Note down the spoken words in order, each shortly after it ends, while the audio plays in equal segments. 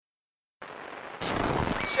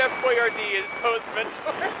Chef Boyardee is Poe's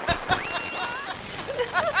mentor.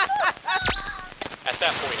 At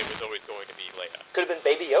that point, it was always going to be Leia. Could have been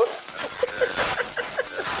Baby Yoda.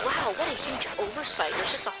 Wow, what a huge oversight.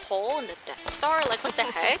 There's just a hole in the Death Star. Like, what the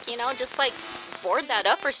heck? You know, just like board that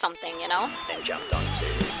up or something, you know? Then jumped onto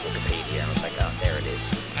Wikipedia and was like, oh, there it is.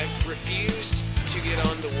 I refused to get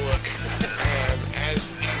on the Wook,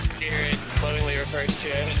 as Jared lovingly refers to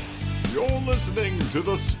it. You're listening to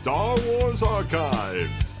the Star Wars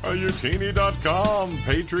Archives, a Youtini.com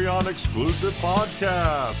Patreon exclusive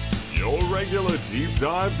podcast. Your regular deep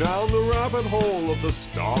dive down the rabbit hole of the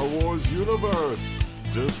Star Wars universe.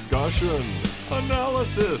 Discussion,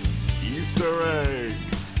 analysis, Easter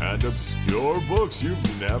eggs, and obscure books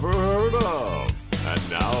you've never heard of.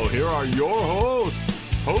 And now here are your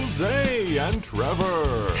hosts, Jose and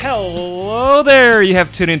Trevor. Hello there! You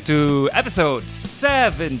have tuned into episode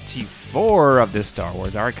 74 of the Star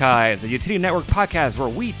Wars Archives, a Youtini Network podcast where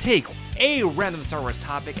we take a random Star Wars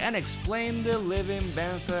topic and explain the living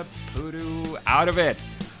bantha poodoo out of it.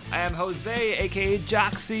 I am Jose, aka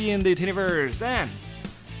Joxy in the Youtiniverse, and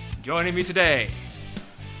joining me today,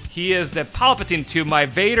 he is the Palpatine to my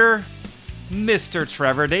Vader, Mr.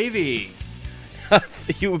 Trevor Davey.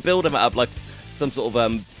 You were building it up like some sort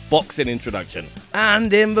of boxing introduction.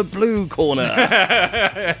 And in the blue corner.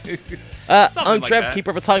 I'm like Trev, that.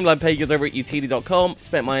 keeper of a timeline page over at utd.com.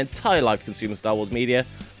 Spent my entire life consuming Star Wars media,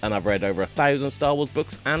 and I've read over 1,000 Star Wars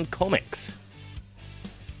books and comics.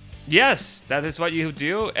 Yes, that is what you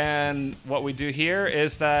do, and what we do here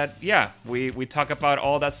is that, we talk about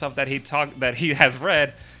all that stuff that he has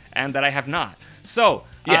read and that I have not. So,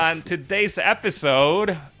 Yes. on today's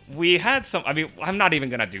episode, we had some. I mean, I'm not even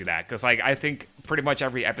gonna do that because, I think pretty much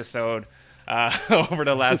every episode over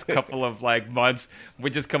the last couple of months, we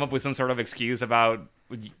just come up with some sort of excuse about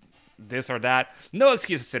this or that. No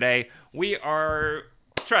excuses today. We are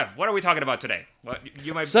Trev. What are we talking about today?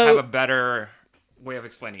 You might have a better way of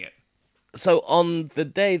explaining it. So on the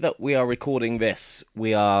day that we are recording this,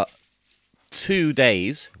 we are 2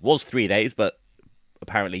 days, was 3 days, but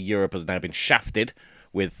apparently Europe has now been shafted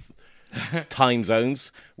with time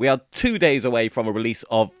zones. We are 2 days away from a release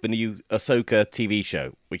of the new Ahsoka TV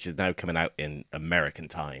show, which is now coming out in American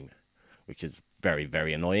time, which is very,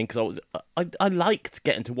 very annoying because I liked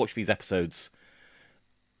getting to watch these episodes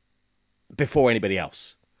before anybody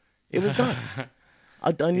else. It was nice.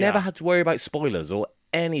 I never had to worry about spoilers or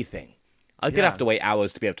anything. I did have to wait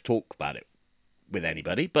hours to be able to talk about it with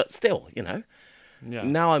anybody, but still, Yeah.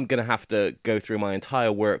 Now I'm going to have to go through my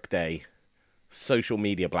entire workday social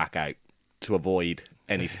media blackout to avoid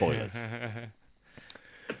any spoilers.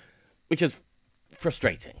 Which is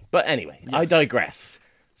frustrating. But anyway, I digress.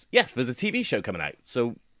 Yes, there's a TV show coming out.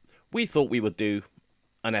 So we thought we would do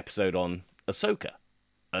an episode on Ahsoka.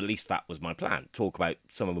 At least that was my plan. Talk about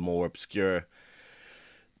some of the more obscure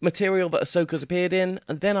material that Ahsoka's appeared in.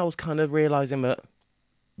 And then I was kind of realizing that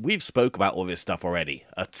we've spoke about all this stuff already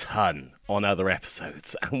a ton on other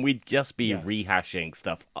episodes, and we'd just be rehashing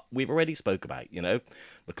stuff we've already spoke about, the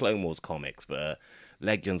Clone Wars comics, the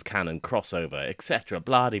Legends canon crossover, etc.,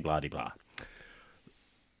 blah-de-blah-de-blah.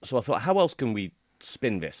 So I thought, how else can we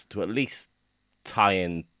spin this to at least tie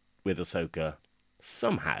in with Ahsoka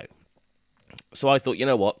somehow? So I thought, you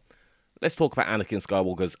know what? Let's talk about Anakin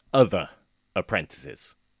Skywalker's other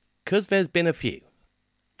apprentices, because there's been a few.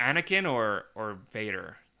 Anakin or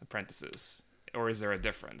Vader apprentices, or is there a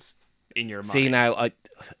difference in your mind? See, now,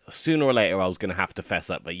 sooner or later I was going to have to fess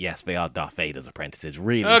up, but yes, they are Darth Vader's apprentices,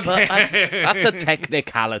 really. Okay. But that's a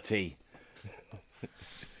technicality.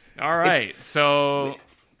 All right, so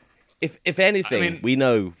If anything, we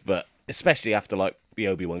know that, especially after the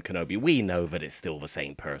Obi-Wan Kenobi, we know that it's still the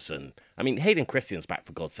same person. I mean, Hayden Christensen's back,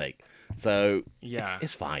 for God's sake. So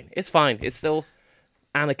it's fine. It's fine. It's still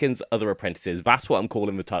Anakin's other apprentices. That's what I'm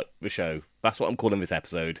calling the show. That's what I'm calling this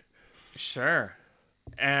episode. Sure.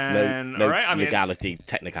 And no all right, legality,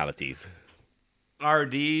 technicalities. Are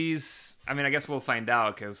these? I mean, I guess we'll find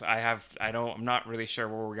out because I'm not really sure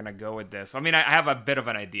where we're gonna go with this. I mean, I have a bit of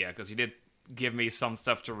an idea because you did give me some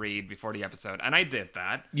stuff to read before the episode, and I did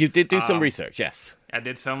that. You did do some research, yes. I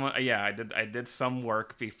did some. I did some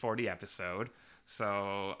work before the episode.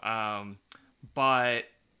 So, but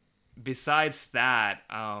besides that,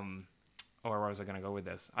 or where was I gonna go with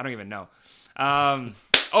this? I don't even know.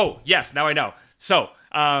 Oh yes, now I know. So,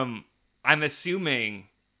 I'm assuming,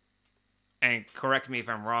 and correct me if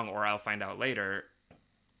I'm wrong, or I'll find out later.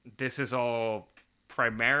 This is all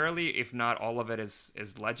primarily, if not all of it, is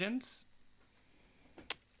Legends.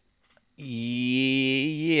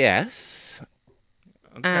 Yes.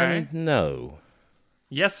 Okay. And no.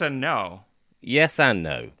 Yes and no. Yes and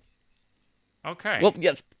no. Okay. Well,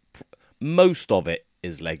 yes, most of it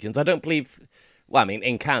is Legends. I don't believe... Well, I mean,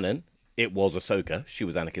 in canon, it was Ahsoka. She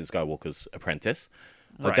was Anakin Skywalker's apprentice.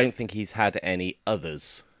 Right. I don't think he's had any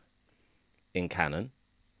others in canon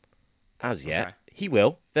as yet. Okay. He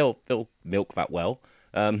will. They'll milk that well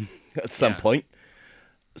at some point.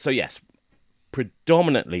 So, yes,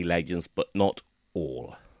 predominantly Legends, but not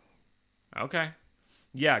all. Okay.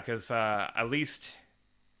 Yeah, because at least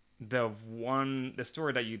the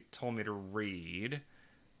story that you told me to read,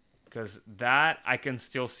 because that I can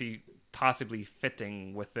still see possibly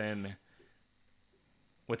fitting within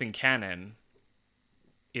canon,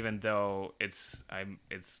 even though it's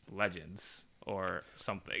Legends or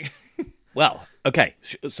something. Well, okay.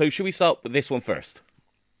 So should we start with this one first?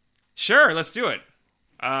 Sure, let's do it.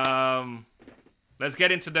 Let's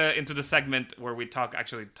get into the segment where we talk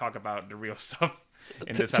about the real stuff.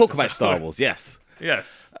 In this Talk about episode. Star Wars, yes.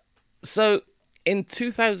 Yes. So, in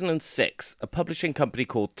 2006, a publishing company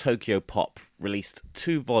called Tokyo Pop released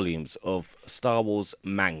 2 volumes of Star Wars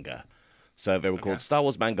manga. So they were called Star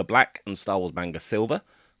Wars Manga Black and Star Wars Manga Silver,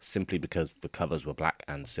 simply because the covers were black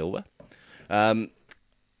and silver.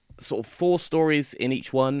 Sort of 4 stories in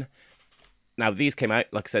each one. Now, these came out,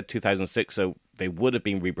 like I said, 2006, so they would have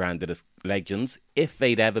been rebranded as Legends if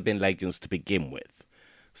they'd ever been Legends to begin with.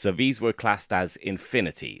 So these were classed as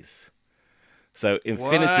Infinities. So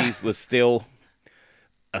Infinities was still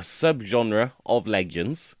a subgenre of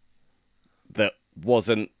Legends that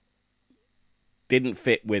didn't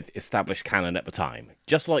fit with established canon at the time,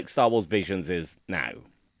 just like Star Wars Visions is now.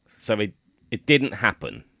 So it didn't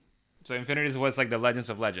happen. So Infinities was like the Legends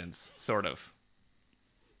of Legends, sort of.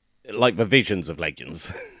 Like the Visions of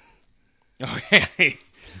Legends. Okay.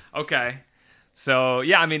 Okay. So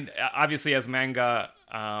yeah, I mean, obviously as manga,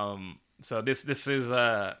 so this is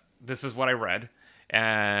what I read,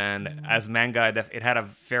 and as manga, it had a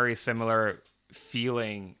very similar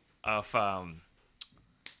feeling of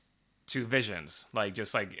to Visions, like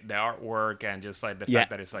just like the artwork and just like the fact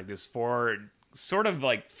that it's like this 4 sort of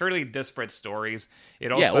like fairly disparate stories.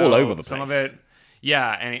 It also all over the place. Some of it.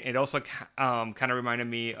 Yeah, and it also kind of reminded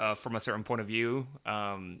me from a certain point of view,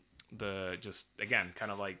 again,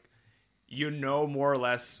 kind of like, more or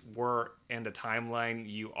less where in the timeline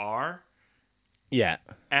you are. Yeah.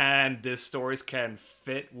 And the stories can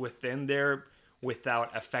fit within there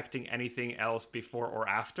without affecting anything else before or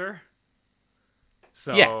after.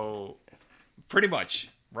 So, pretty much,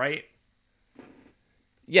 right?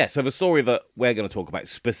 Yeah, so the story that we're going to talk about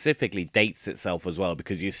specifically dates itself as well,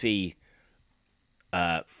 because you see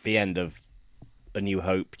the end of A New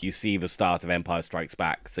Hope, you see the start of Empire Strikes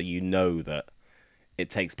Back, so you know that it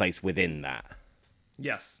takes place within that.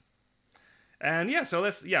 Yes. And so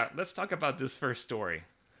let's talk about this first story.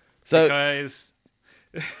 So, because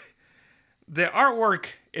the artwork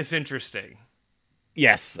is interesting.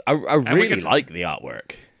 yes, I really like the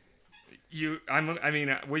artwork.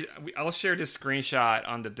 I'll share this screenshot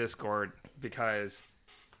on the Discord because,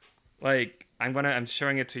 like, I'm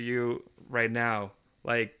showing it to you right now.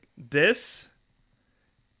 Like, this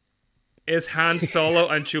is Han Solo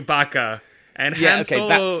and Chewbacca, and Han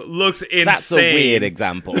Solo looks insane. That's a weird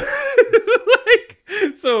example.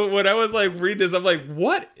 So when I was like reading this, I'm like,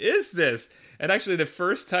 what is this? And actually, the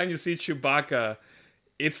first time you see Chewbacca,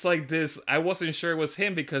 it's like this. I wasn't sure it was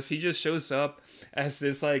him because he just shows up as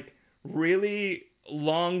this like really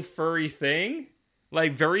long furry thing,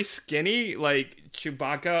 like very skinny, like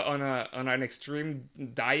Chewbacca on an extreme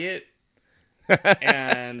diet,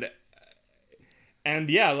 and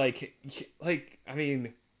yeah, like I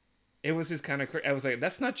mean, it was just kind of. I was like,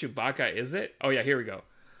 that's not Chewbacca, is it? Oh yeah, here we go.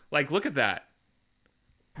 Like, look at that.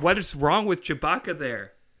 What is wrong with Chewbacca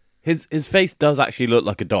there? His face does actually look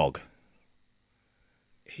like a dog.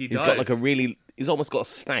 He's got like he's almost got a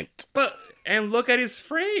snout. And look at his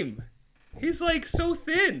frame. He's like so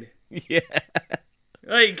thin. Yeah.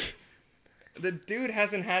 Like, the dude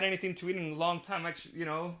hasn't had anything to eat in a long time. Actually,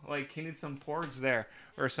 like he needs some porgs there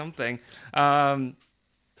or something. But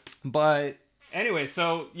anyway,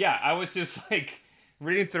 so yeah, I was just like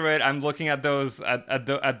reading through it. I'm looking at those at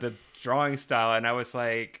the drawing style, and I was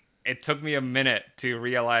like, it took me a minute to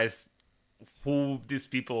realize who these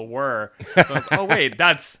people were. So I was, oh wait,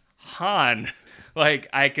 that's Han. Like,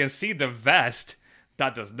 I can see the vest.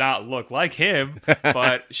 That does not look like him,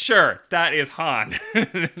 but sure, that is Han.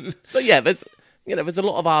 So yeah, there's a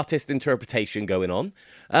lot of artist interpretation going on.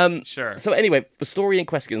 Sure. So anyway, the story in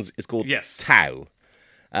question is called Tau.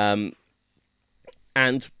 And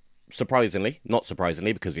not surprisingly,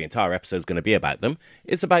 because the entire episode is going to be about them,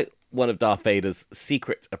 it's about one of Darth Vader's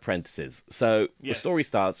secret apprentices. So the story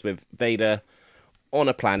starts with Vader on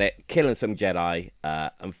a planet, killing some Jedi,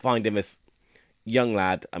 and finding this young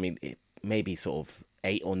lad. I mean, maybe sort of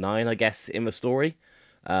 8 or 9, I guess, in the story,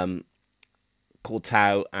 called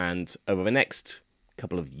Tau, and over the next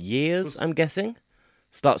couple of years, I'm guessing,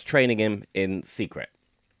 starts training him in secret.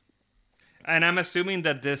 And I'm assuming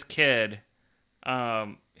that this kid,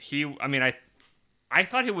 I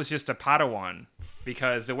thought he was just a Padawan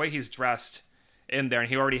because the way he's dressed in there, and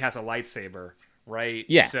he already has a lightsaber, right?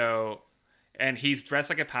 Yeah. So, and he's dressed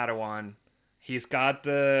like a Padawan. He's got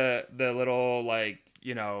the little, like,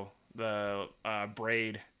 you know, the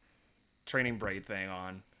training braid thing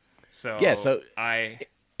on. So Yeah, so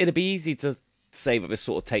it'd be easy to say that this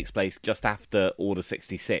sort of takes place just after Order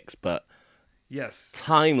 66, but yes,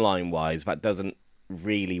 timeline-wise, that doesn't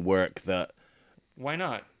really work. That why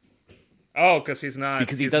not? Oh, because he's not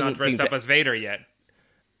dressed up as Vader yet.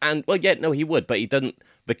 And well, yeah, no, he would, but he doesn't.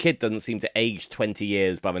 The kid doesn't seem to age 20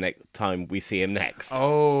 years by the next time we see him next.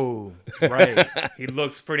 Oh, right. He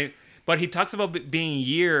looks pretty. But he talks about being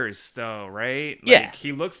years, though, right? Like, yeah.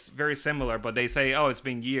 He looks very similar, but they say, "Oh, it's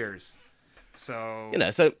been years." So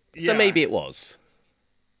so yeah. maybe it was.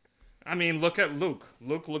 I mean, look at Luke.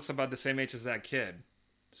 Luke looks about the same age as that kid.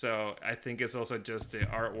 So I think it's also just the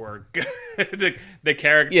artwork, the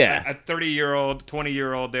character. Yeah. A 30-year-old,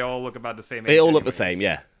 20-year-old, they all look about the same age. They all look the anyways. same,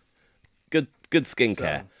 yeah. Good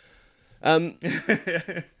skincare.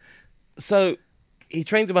 So he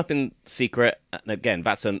trains him up in secret, and again,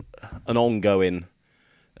 that's an ongoing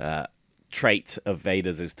trait of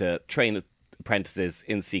Vader's, is to train apprentices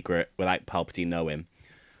in secret without Palpatine knowing.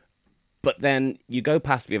 But then you go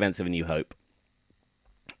past the events of A New Hope,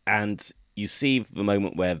 and you see the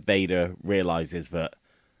moment where Vader realizes that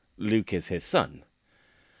Luke is his son.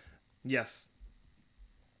 Yes.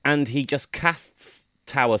 And he just casts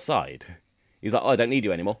Tau aside. He's like, "Oh, I don't need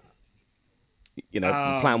you anymore. You know,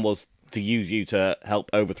 the plan was to use you to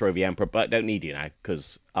help overthrow the Emperor, but I don't need you now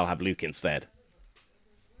because I'll have Luke instead."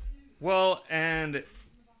 Well, and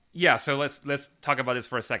yeah, so let's talk about this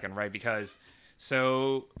for a second, right? Because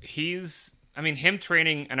so him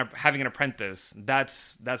training and having an apprentice,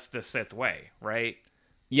 that's the Sith way, right?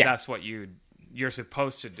 Yeah. That's what you're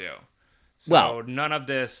supposed to do. So Well, none of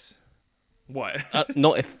this. What?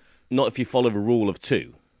 not if you follow the rule of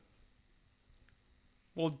 2.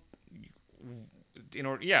 Well,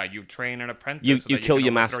 you train an apprentice. You so that kill can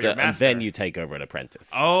your overthrow master, and then you take over an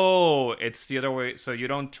apprentice. Oh, it's the other way. So you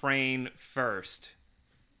don't train first.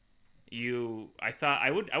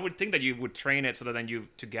 I would think that you would train it so that then you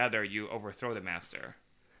overthrow the master.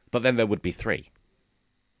 But then there would be 3.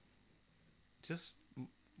 Just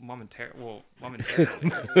momentarily.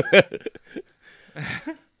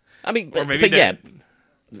 I mean, Or maybe but yeah,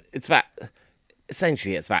 it's that.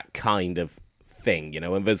 Essentially, it's that kind of thing, you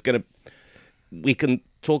know. And we can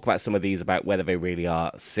talk about some of these, about whether they really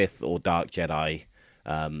are Sith or Dark Jedi,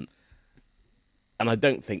 and I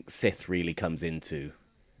don't think Sith really comes into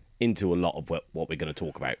a lot of what we're going to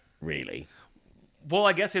talk about, really. Well,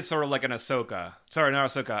 I guess it's sort of like an Ahsoka. Sorry,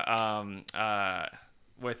 not Ahsoka.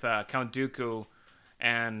 With Count Dooku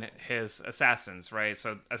and his assassins, right?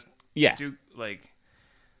 So Yeah.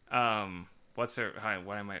 What's her? Hi,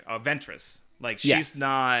 what am I? Ventress. Like Yes.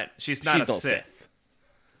 she's not a Sith.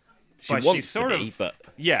 She But wants she's sort to be, of but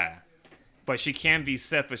yeah. But she can be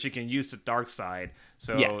Sith, but she can use the dark side.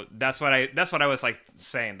 So Yeah. that's what I was like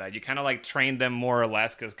saying, that you kind of like train them more or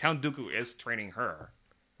less, because Count Dooku is training her,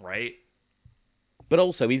 right? But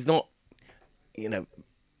also, he's not, you know,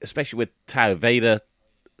 especially with Tau Vader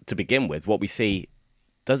to begin with, what we see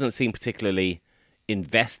doesn't seem particularly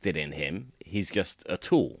invested in him. He's just a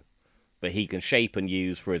tool that he can shape and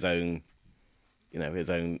use for his own, his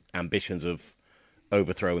own ambitions of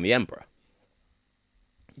overthrowing the Emperor.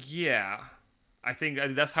 Yeah, I think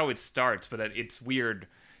that's how it starts, but it's weird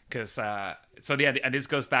because and this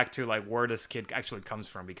goes back to like where this kid actually comes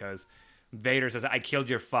from, because Vader says, "I killed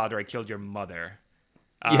your father, I killed your mother.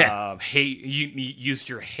 Yeah. Hate, you used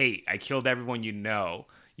your hate. I killed everyone you know.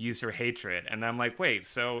 Use your hatred." And I'm like, wait,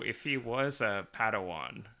 so if he was a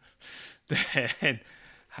Padawan, then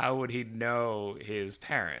how would he know his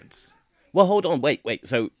parents? Well, hold on, wait.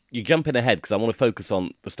 So you're jumping ahead because I want to focus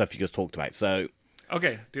on the stuff you just talked about. So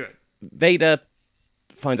Okay, do it. Vader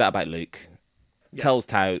finds out about Luke, Yes. tells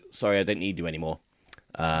Tau, "Sorry, I don't need you anymore."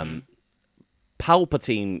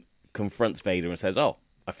 Palpatine confronts Vader and says, "Oh,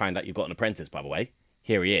 I found out you've got an apprentice, by the way.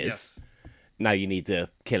 Here he is. Yes. Now you need to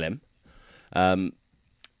kill him."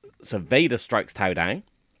 So Vader strikes Tau down,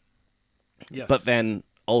 Yes. but then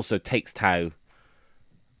also takes Tau,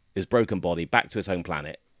 his broken body, back to his home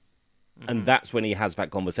planet. And that's when he has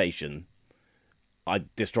that conversation, "I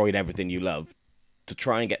destroyed everything you love," to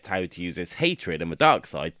try and get Tau to use his hatred and the dark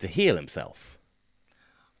side to heal himself.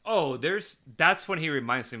 Oh, that's when he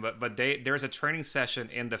reminds me. But there's a training session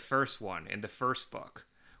in the first book,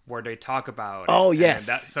 where they talk about. Oh, it. yes.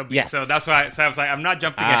 Yes. So that's why. So I was like, I'm not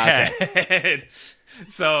jumping ahead. Okay.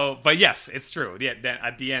 So, but yes, it's true. Yeah. Then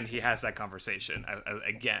at the end, he has that conversation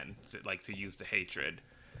again, to use the hatred.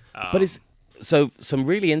 But so some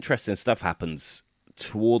really interesting stuff happens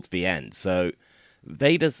towards the end. So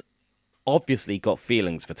Vader's obviously got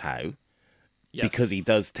feelings for Tau, because he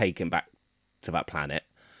does take him back to that planet.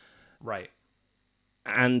 Right.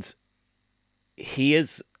 And he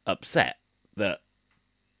is upset that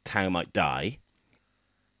Tau might die.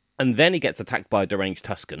 And then he gets attacked by a deranged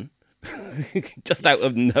Tusken. Just out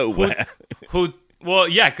of nowhere. Well,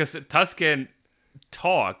 yeah, because Tusken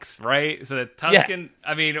talks, right? So the Tusken,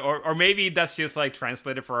 I mean, or maybe that's just like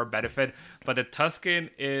translated for our benefit, but the Tusken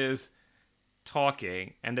is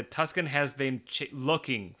talking, and the Tusken has been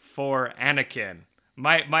looking for Anakin.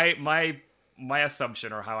 My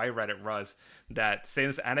assumption, or how I read it, was that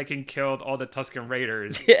since Anakin killed all the Tusken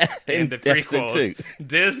Raiders in the prequels,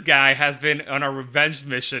 this guy has been on a revenge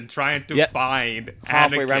mission trying to find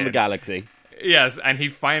halfway Anakin. around the galaxy. Yes, and he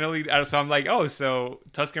finally. So I'm like, oh, so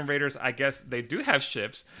Tusken Raiders, I guess they do have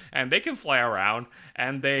ships and they can fly around,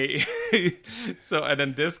 and they. And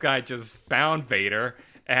then this guy just found Vader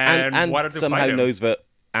and wanted to somehow fight him. knows that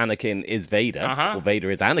Anakin is Vader, or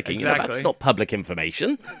Vader is Anakin. Exactly. That's not public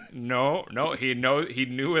information. No, he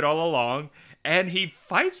knew it all along, and he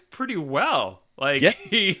fights pretty well. Like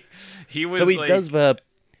he was. So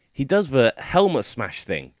he does the helmet smash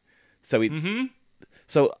thing. So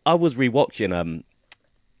So I was rewatching.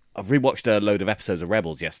 I've rewatched a load of episodes of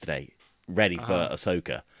Rebels yesterday, ready for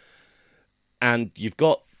Ahsoka. And you've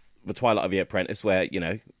got the Twilight of the Apprentice, where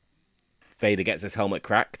Vader gets his helmet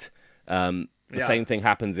cracked. The same thing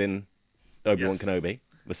happens in Obi-Wan Kenobi.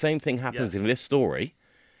 The same thing happens in this story.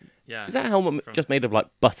 Yeah. Is that helmet just made of like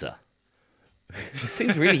butter? It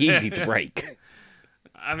seems really easy to break.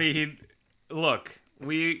 I mean, look,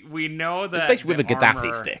 we know that, especially with a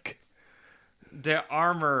Gaddafi stick. The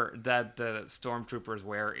armor that the stormtroopers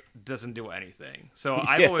wear doesn't do anything. So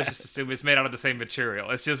I've always just assumed it's made out of the same material.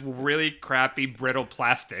 It's just really crappy, brittle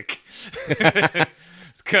plastic.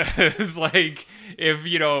 Because, like, if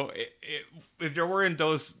you're wearing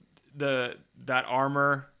that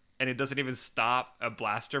armor and it doesn't even stop a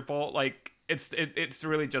blaster bolt, like, it's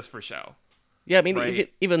really just for show. Yeah, I mean, right?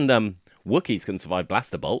 even Wookiees can survive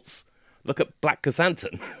blaster bolts. Look at Black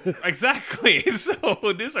Chrysanthemum. Exactly.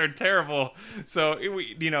 So these are terrible. So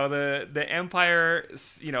the Empire,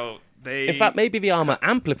 they. In fact, maybe the armor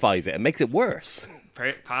amplifies it and makes it worse.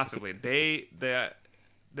 Possibly, the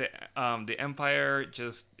Empire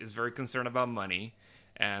just is very concerned about money,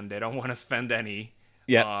 and they don't want to spend any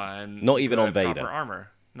on not even on Vader. Proper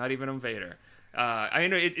armor. Not even on Vader. I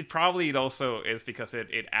mean, it probably also is because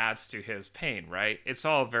it adds to his pain, right? It's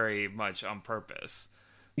all very much on purpose.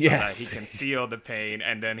 So that he can feel the pain,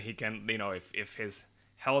 and then he can, if his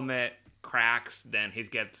helmet cracks, then he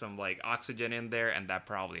gets some like oxygen in there, and that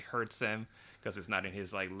probably hurts him because it's not in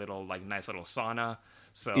his nice little sauna.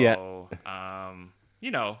 So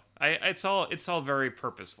it's all very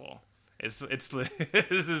purposeful. It's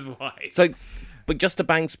this is why. So, but just to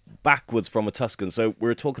bounce backwards from a Tusken, so we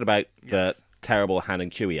were talking about the terrible Han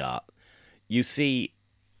and Chewie art. You see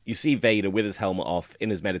Vader with his helmet off in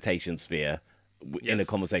his meditation sphere. In a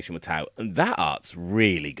conversation with Tau, and that art's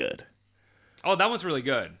really good. Oh, that one's really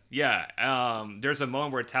good. Yeah. There's a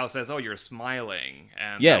moment where Tau says, "Oh, you're smiling,"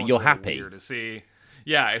 and you're really happy. weird to see.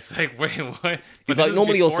 Yeah, it's like, wait, what? He's like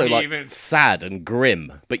normally also like sad and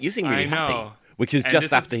grim, but you seem really happy, which is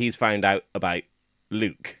just after he's found out about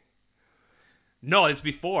Luke. No, it's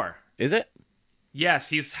before. Is it? Yes,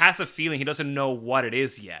 he has a feeling he doesn't know what it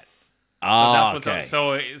is yet. Okay.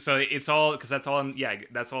 So it's all because that's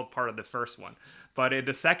all part of the first one. But in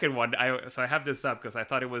the second one, I have this up because I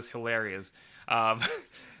thought it was hilarious.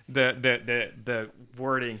 The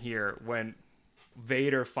wording here when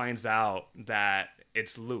Vader finds out that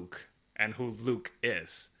it's Luke and who Luke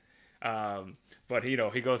is, but he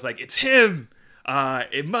goes like, "It's him.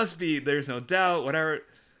 It must be. There's no doubt. Whatever."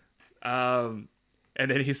 And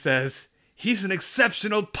then he says, "He's an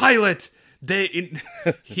exceptional pilot.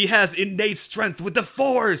 He has innate strength with the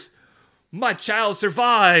Force. My child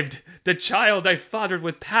survived. The child I fathered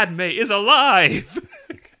with Padme is alive."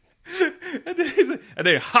 and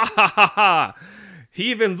then ha ha ha ha. He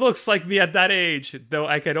even looks like me at that age, though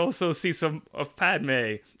I can also see some of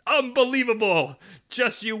Padme. Unbelievable.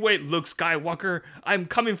 Just you wait, Luke Skywalker. I'm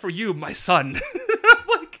coming for you, my son.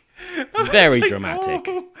 It's very dramatic.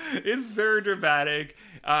 Oh, it's very dramatic.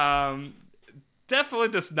 Definitely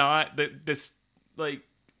does not this like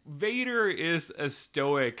Vader is a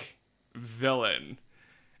stoic villain,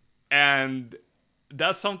 and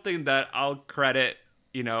that's something that I'll credit,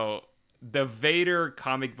 the Vader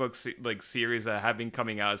comic book series that have been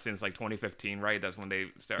coming out since like 2015, right? That's when they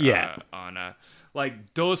started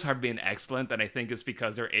those have been excellent, and I think it's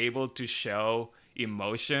because they're able to show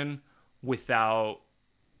emotion without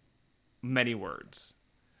many words.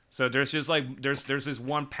 So there's just there's this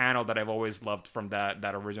one panel that I've always loved from that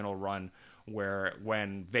original run, where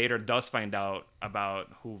when Vader does find out about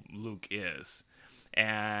who Luke is,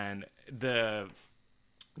 and the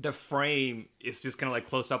frame is just kind of like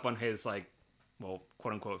close up on his quote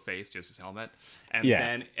unquote face, just his helmet, and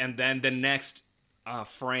then the next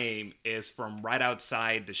frame is from right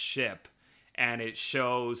outside the ship, and it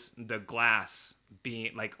shows the glass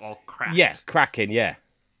being like all cracked. Yeah, cracking. Yeah.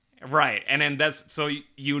 Right, and then that's to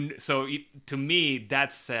me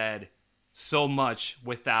that said so much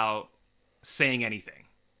without saying anything,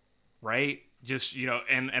 right? Just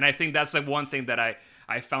and I think that's the one thing that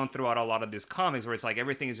I found throughout a lot of these comics, where it's like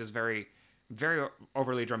everything is just very, very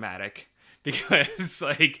overly dramatic, because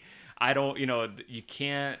I don't you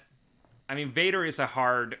can't. I mean, Vader is a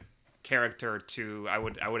hard character to I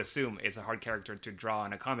would assume it's a hard character to draw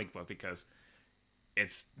in a comic book, because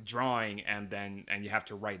it's drawing and you have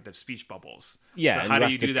to write the speech bubbles. Yeah, so how do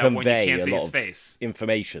you do that when you can't see his face?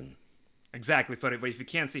 Information. Exactly, but if you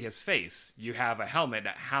can't see his face, you have a helmet.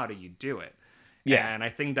 How do you do it? Yeah, and I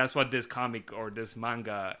think that's what this comic or this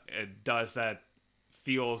manga does. That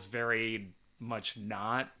feels very much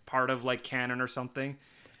not part of canon or something.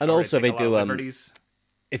 And also they do liberties.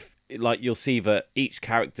 If you'll see that each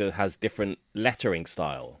character has different lettering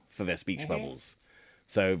style for their speech bubbles.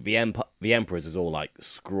 So the Emperor's is all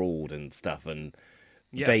scrawled and stuff, and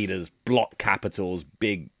Vader's block capitals,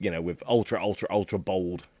 big, with ultra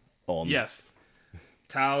bold on. Yes.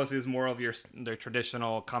 Tao's is more of their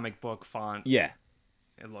traditional comic book font. Yeah.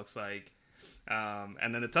 It looks like.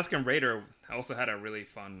 And then the Tusken Raider also had a really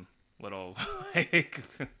fun little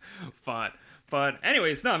font. But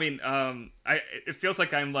anyways, no, I mean, it feels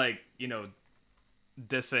like I'm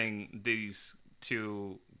dissing these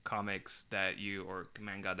two comics or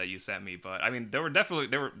manga that you sent me, but I mean they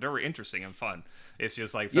were interesting and fun. It's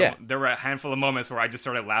just there were a handful of moments where I just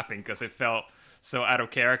started laughing because it felt so out of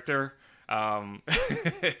character. But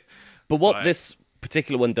what this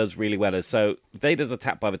particular one does really well is, so Vader's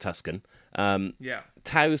attacked by the Tusken.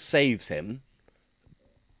 Tao saves him,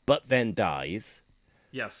 but then dies.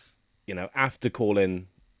 Yes. After calling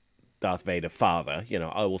Darth Vader father,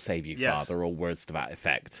 I will save you, father, or words to that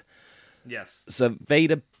effect. Yes. So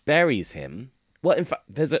Vader buries him. Well, in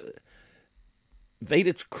fact,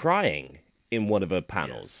 Vader's crying in one of the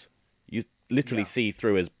panels. Yes. You literally see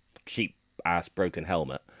through his cheap ass broken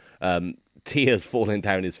helmet, tears falling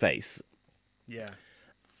down his face. Yeah.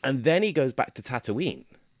 And then he goes back to Tatooine.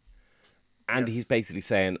 And he's basically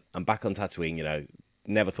saying, I'm back on Tatooine,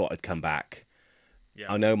 never thought I'd come back.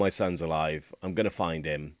 Yeah. I know my son's alive. I'm going to find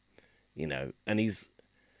him, and he's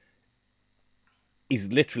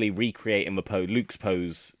literally recreating Luke's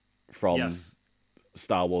pose from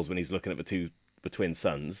Star Wars when he's looking at the twin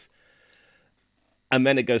sons. And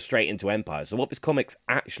then it goes straight into Empire. So what this comic's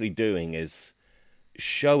actually doing is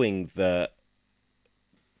showing the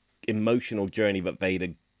emotional journey that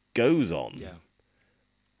Vader goes on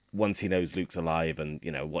once he knows Luke's alive, and,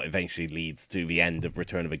 what eventually leads to the end of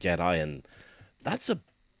Return of the Jedi. And that's a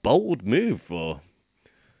bold move for,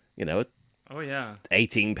 a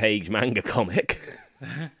 18-page manga comic.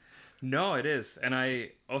 No, it is. And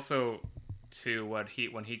I also, too, when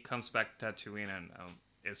he comes back to Tatooine, and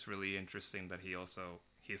it's really interesting that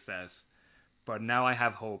he says, but now I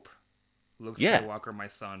have hope. Luke Skywalker, my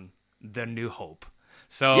son, the new hope.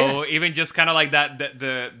 So even just kind of like that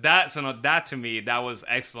to me, that was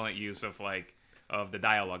excellent use of the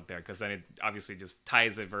dialogue there, because then it obviously just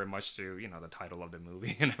ties it very much to the title of the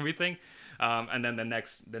movie and everything. And then the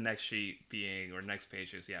next sheet next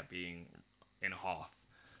page is being in Hoth.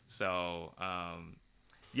 So I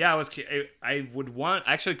would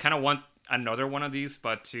kind of want another one of these,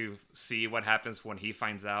 but to see what happens when he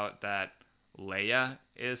finds out that Leia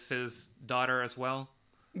is his daughter as well.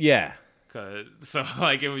 Yeah. So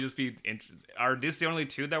it would just be interesting. Are these the only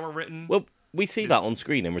two that were written? Well, we see that on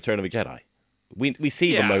screen in Return of the Jedi. We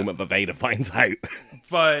see the moment that Vader finds out.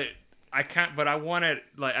 But I can't. But I want it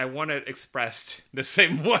expressed the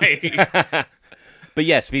same way. But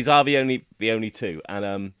yes, these are the only two.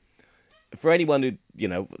 And for anyone who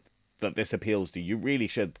that this appeals to, you really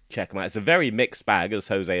should check them out. It's a very mixed bag, as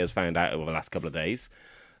Jose has found out over the last couple of days.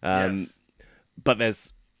 But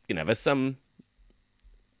there's some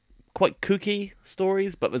quite kooky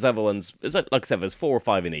stories, but there's other ones. There's, like I said, there's 4 or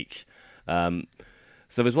 5 in each. So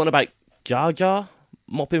there's one about Jar Jar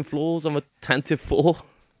mopping floors on the Tantive 4.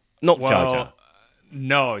 Not Jar Jar.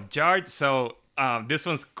 No, Jar. So this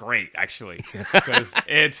one's great actually because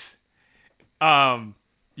it's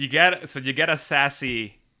you get a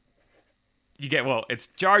sassy. It's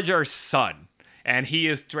Jar Jar's son, and he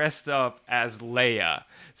is dressed up as Leia.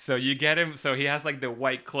 So you get him. So he has like the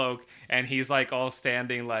white cloak, and he's like all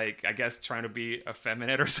standing, like I guess trying to be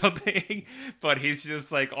effeminate or something. But he's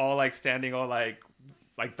just like all like standing all like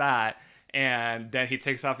that, and then he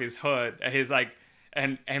takes off his hood, and he's like,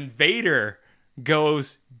 and Vader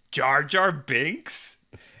goes, Jar Jar Binks.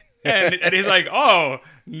 And he's like, oh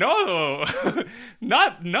no,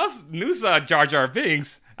 not Nusa Jar Jar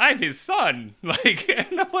Binks. I'm his son. Like,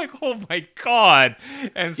 and I'm like, oh my god.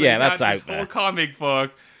 And so that's got out this whole there. comic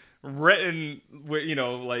book written with,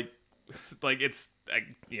 like it's like,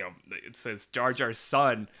 it says Jar Jar's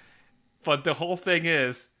son, but the whole thing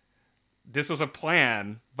is this was a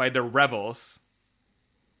plan by the rebels.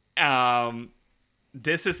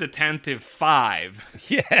 This is attentive 5.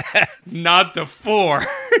 Yeah. Not the 4.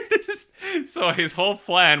 So his whole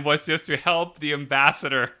plan was just to help the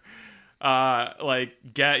ambassador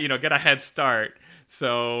get a head start.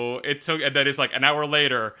 So it took, and then it's like an hour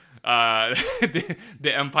later, the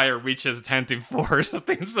Empire reaches attentive 4 or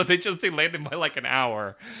something, so they just delayed them by like an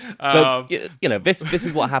hour. So this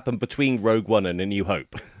is what happened between Rogue One and A New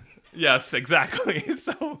Hope. Yes, exactly.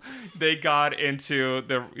 So they got into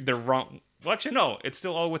the wrong. Well, actually, no. It's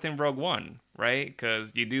still all within Rogue One, right?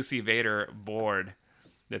 Because you do see Vader board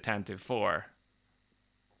the Tantive 4.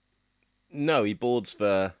 No, he boards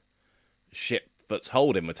the ship that's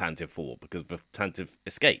holding the Tantive 4 because the Tantive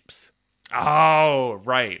escapes. Oh,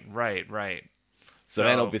 right. So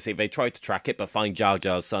then, obviously, they try to track it, but find Jar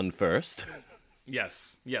Jar's son first.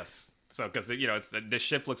 Yes. So, because, the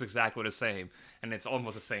ship looks exactly the same, and it's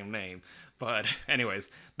almost the same name. But anyways,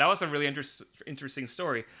 that was a really interesting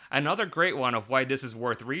story. Another great one of why this is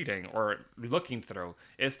worth reading or looking through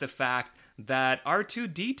is the fact that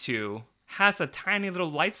R2-D2 has a tiny little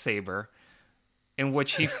lightsaber in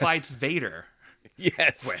which he fights Vader.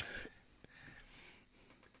 Yes. With.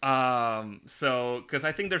 So, because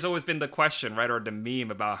I think there's always been the question, right, or the meme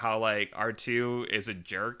about how, like, R2 is a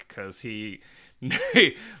jerk because he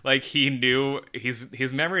knew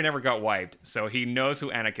his memory never got wiped, so he knows who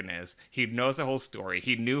Anakin is. He knows the whole story.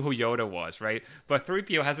 He knew who Yoda was, right? But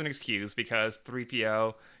 3PO has an excuse because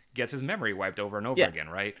 3PO gets his memory wiped over and over again,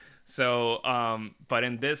 right? So, but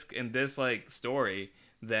in this like story,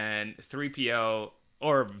 then 3PO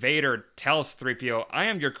or Vader tells 3PO, "I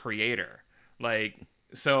am your creator." Like,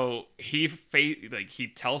 so he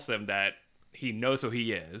tells him that he knows who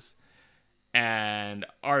he is. And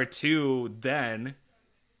R2 then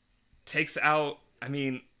takes out,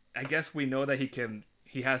 I guess we know that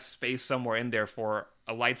he has space somewhere in there for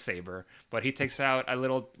a lightsaber, but he takes out a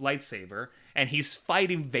little lightsaber and he's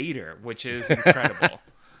fighting Vader, which is incredible.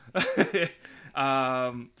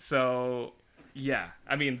 So yeah,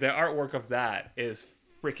 the artwork of that is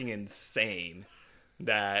freaking insane,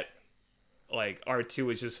 that like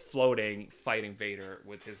R2 is just floating, fighting Vader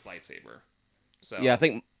with his lightsaber. So yeah, I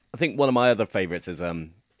think one of my other favorites is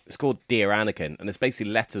it's called Dear Anakin, and it's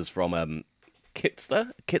basically letters from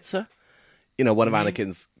Kitsa, one of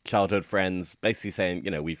Anakin's childhood friends, basically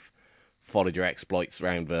saying, we've followed your exploits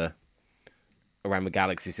around the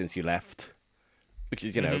galaxy since you left, which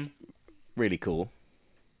is really cool.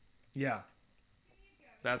 Yeah,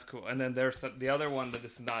 that's cool. And then there's the other one that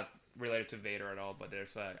is not related to Vader at all, but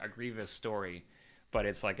there's a Grievous story, but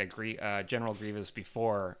it's like a General Grievous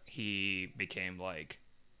before he became like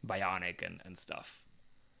bionic and stuff.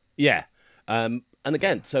 Yeah. And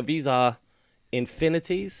again, so these are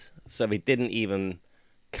infinities, so they didn't even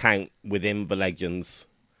count within the Legends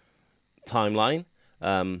timeline.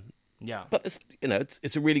 Yeah. But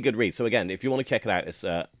it's a really good read. So again, if you want to check it out, it's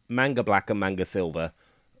Manga Black and Manga Silver,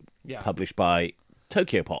 published by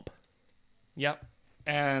Tokyo Pop. Yep.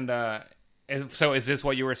 And so is this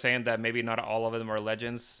what you were saying, that maybe not all of them are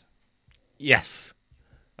Legends? Yes.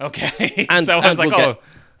 Okay. And, so I was like,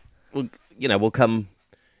 we'll come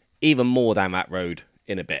even more down that road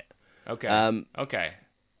in a bit. Okay. Okay.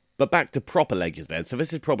 But back to proper Legends then. So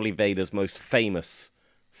this is probably Vader's most famous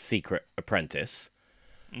secret apprentice.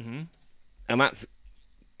 Mm-hmm. And that's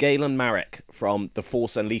Galen Marek from the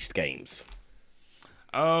Force Unleashed games.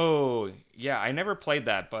 Oh, yeah. I never played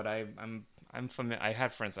that, but I'm familiar. I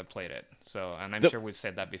had friends that played it, and I'm sure we've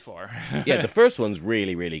said that before. Yeah, the first one's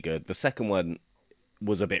really, really good. The second one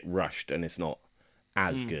was a bit rushed, and it's not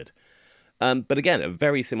as good. But again, a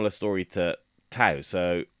very similar story to Tau.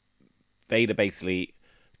 So Vader basically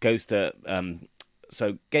goes to...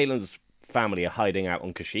 so Galen's family are hiding out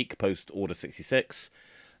on Kashyyyk post Order 66.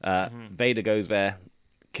 Vader goes there,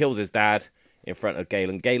 kills his dad in front of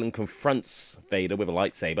Galen. Galen confronts Vader with a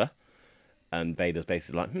lightsaber. And Vader's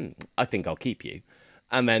basically like, I think I'll keep you.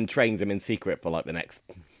 And then trains him in secret for like the next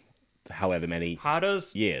however many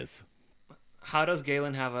years. How does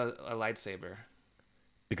Galen have a lightsaber?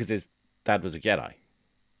 Because his dad was a Jedi.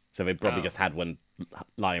 So they probably just had one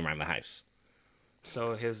lying around the house.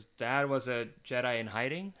 So his dad was a Jedi in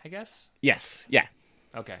hiding, I guess? Yes, yeah.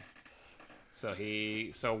 Okay.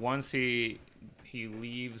 So once he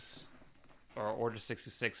leaves, or Order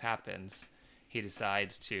 66 happens, he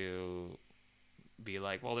decides to be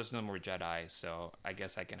like, well, there's no more Jedi, so I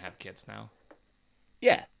guess I can have kids now.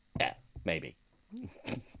 Yeah, maybe.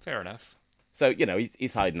 Fair enough. So,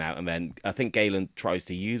 he's hiding out, and then I think Galen tries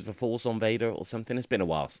to use the Force on Vader or something. It's been a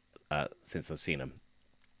while since I've seen him.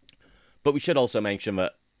 But we should also mention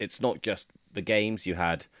that it's not just the games. You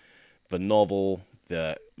had the novel,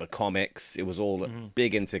 the comics. It was all a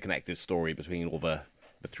big interconnected story between all the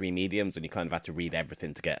three mediums, and you kind of had to read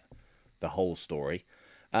everything to get the whole story.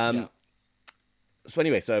 So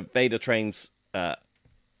anyway, Vader trains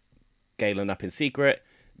Galen up in secret,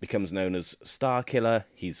 becomes known as Starkiller.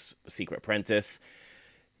 He's a secret apprentice.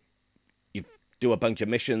 You do a bunch of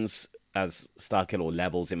missions as Starkiller, or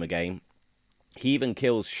levels in the game. He even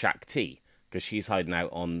kills Shakti, because she's hiding out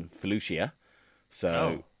on Felucia.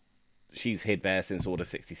 So she's hid there since Order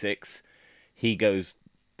 66. He goes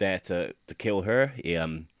there to kill her. He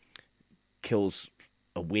kills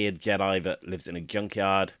a weird Jedi that lives in a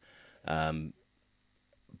junkyard.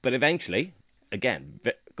 But eventually, again,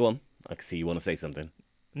 go on. I can see you want to say something.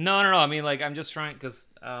 No. I mean, like, I'm just trying, because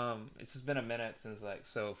it's just been a minute since, like,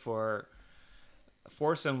 so for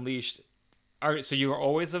Force Unleashed, so you're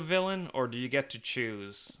always a villain, or do you get to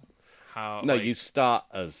choose how? No, you start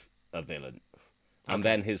as a villain, and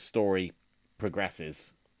then his story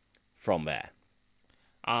progresses from there.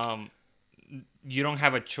 You don't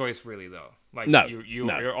have a choice, really, though. Like, no,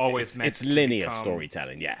 you're always meant it's to linear become...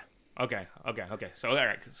 storytelling, yeah. Okay. So, all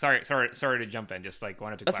right. Sorry to jump in. Just, like,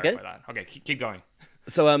 wanted to clarify that. Okay, keep going.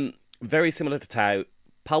 So, very similar to Tau,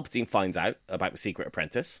 Palpatine finds out about the secret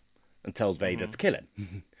apprentice and tells Vader to kill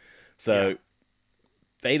him. So,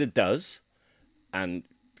 Vader does, and,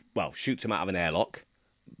 well, shoots him out of an airlock,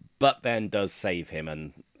 but then does save him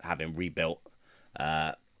and have him rebuilt.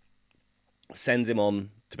 Sends him on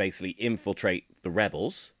to basically infiltrate the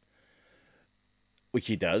rebels, which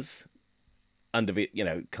he does, under the,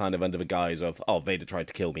 kind of under the guise of, Vader tried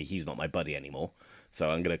to kill me, he's not my buddy anymore,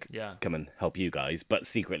 so I'm going to come and help you guys, but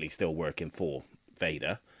secretly still working for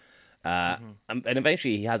Vader. And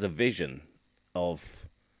eventually he has a vision of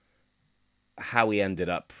how he ended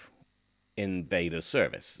up in Vader's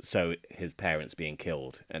service, so his parents being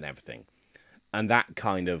killed and everything. And that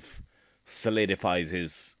kind of solidifies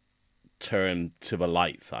his turn to the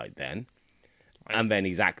light side then. And then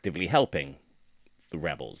he's actively helping the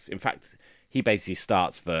rebels. In fact, he basically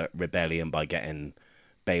starts the rebellion by getting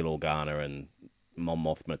Bail Organa and Mon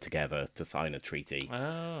Mothma together to sign a treaty.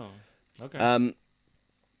 Oh, okay.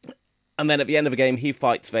 And then at the end of the game, he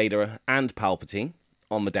fights Vader and Palpatine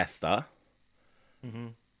on the Death Star,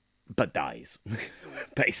 but dies,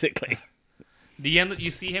 basically. The end.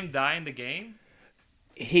 You see him die in the game?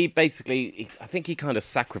 He basically, I think he kind of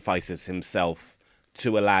sacrifices himself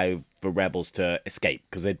to allow the rebels to escape,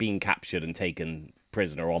 because they'd been captured and taken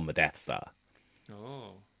prisoner on the Death Star.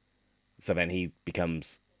 Oh. So then he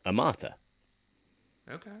becomes a martyr.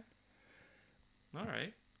 Okay. All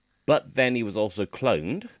right. But then he was also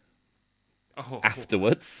cloned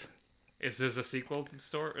afterwards. Is this a sequel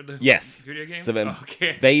to the Yes. video game? So then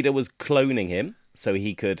Vader was cloning him so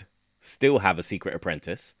he could still have a secret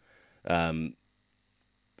apprentice.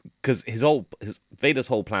 Because Vader's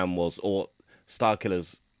whole plan was, or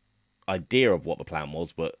Starkiller's idea of what the plan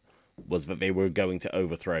was that they were going to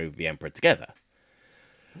overthrow the Emperor together.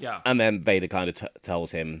 Yeah. And then Vader kind of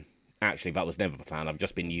tells him, actually, that was never the plan. I've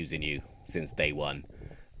just been using you since day one.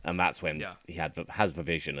 And that's when he has the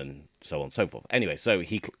vision and so on and so forth. Anyway, so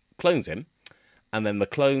he clones him, and then the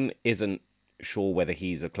clone isn't sure whether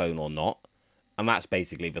he's a clone or not. And that's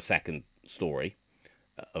basically the second story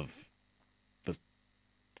of the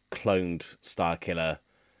cloned Starkiller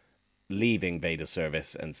leaving Vader's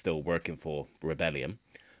service and still working for Rebellion.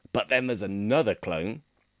 But then there's another clone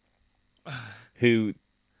who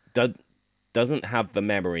doesn't have the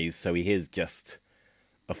memories, so he is just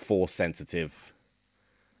a Force-sensitive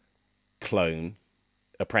clone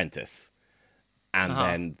apprentice.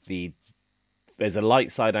 And then there's a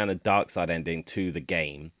light side and a dark side ending to the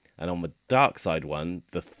game, And on the dark side one,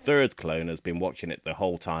 the third clone has been watching it the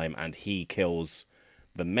whole time, and he kills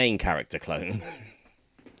the main character clone.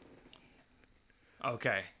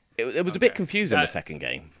 Okay. It was a bit confusing, the second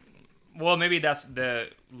game. Well, maybe that's the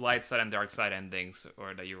light side and dark side endings,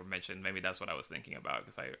 or that you were mentioned. Maybe that's what I was thinking about,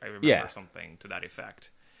 because I remember something to that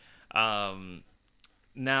effect.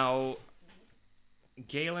 Now,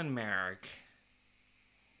 Galen Merrick,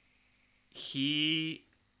 he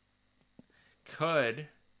could,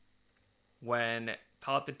 when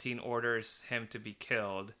Palpatine orders him to be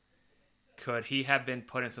killed, could he have been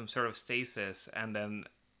put in some sort of stasis, and then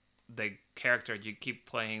the character you keep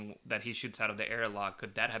playing that he shoots out of the airlock,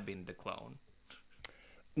 could that have been the clone?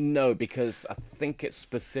 No, because I think it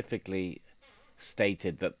specifically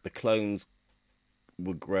stated that the clones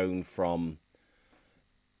were grown from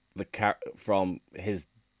from his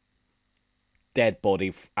dead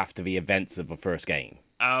body after the events of the first game.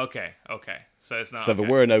 Oh, okay. So it's not. So there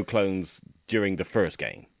were no clones during the first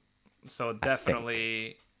game. So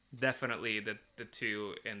definitely the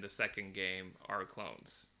two in the second game are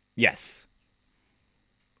clones. Yes.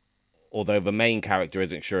 Although the main character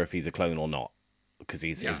isn't sure if he's a clone or not, because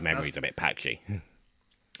his memory's a bit patchy.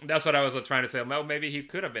 That's what I was trying to say. Well, maybe he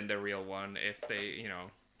could have been the real one if they,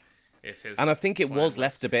 if his. And I think it was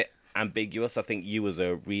left a bit ambiguous. I think you as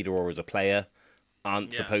a reader or as a player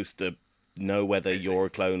aren't supposed to know whether you're a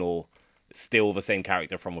clone or still the same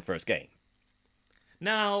character from the first game.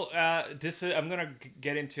 Now, I'm gonna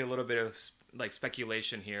get into a little bit of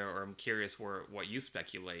speculation here, or I'm curious what you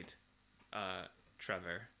speculate,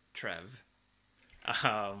 Trev.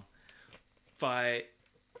 But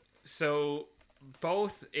so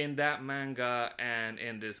both in that manga and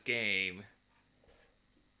in this game,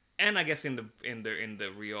 and I guess in the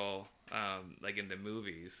real in the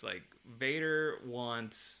movies, Vader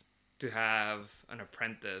wants to have an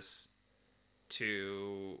apprentice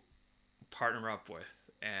to partner up with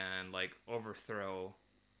and overthrow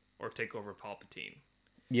or take over Palpatine.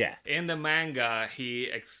 Yeah. In the manga,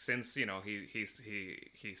 since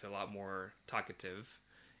he's a lot more talkative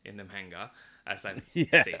in the manga, as I've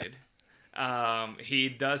stated. He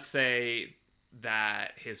does say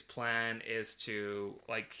that his plan is to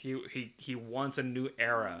he wants a new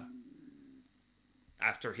era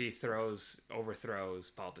after he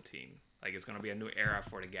overthrows Palpatine. It's going to be a new era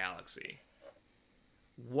for the galaxy.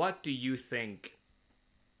 What do you think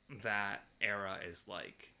that era is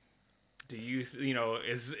like? Do you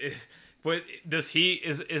is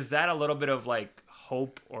that a little bit of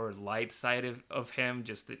hope or light side of him,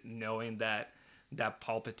 just knowing that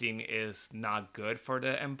Palpatine is not good for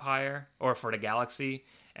the Empire or for the galaxy,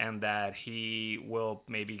 and that he will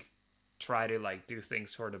maybe try to do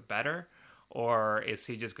things for the better? Or is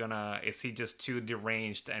he just too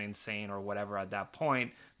deranged and insane or whatever at that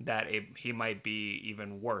point that he might be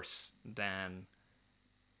even worse than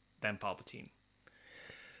Palpatine?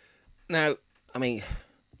 Now, I mean,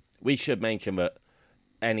 we should mention that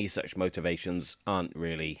any such motivations aren't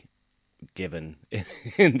really given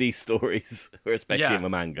in these stories, or especially in the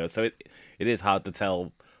manga. So it is hard to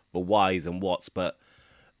tell the whys and whats. But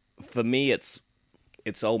for me, it's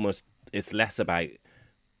less about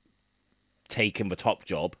taking the top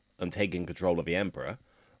job and taking control of the Emperor.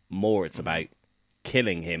 More, it's about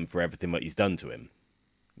killing him for everything that he's done to him.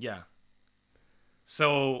 Yeah.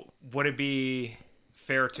 So would it be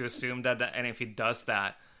fair to assume that and if he does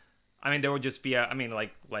that, I mean, there would just be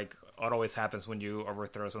like it always happens when you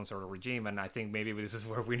overthrow some sort of regime, and I think maybe this is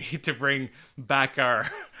where we need to bring back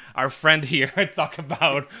our friend here and talk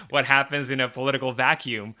about what happens in a political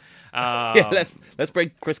vacuum. Let's bring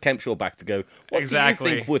Chris Kempshaw back to go. What do you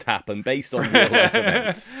think would happen based on real life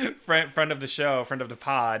events? friend of the show, friend of the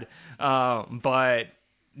pod. But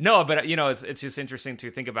it's just interesting to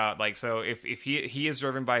think about. So if he is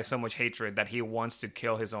driven by so much hatred that he wants to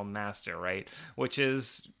kill his own master, right? Which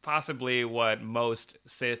is possibly what most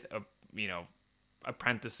Sith,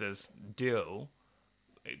 apprentices do,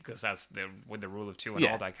 because that's with the rule of two and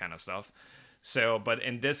all that kind of stuff. So, but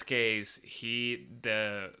in this case,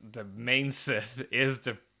 the main Sith is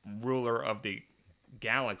the ruler of the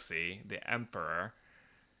galaxy, the Emperor.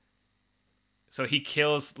 So he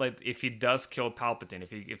kills, if he does kill Palpatine,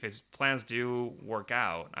 if his plans do work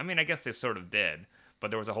out, I mean, I guess they sort of did,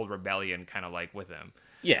 but there was a whole rebellion kind of with him.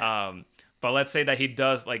 Yeah. But let's say that he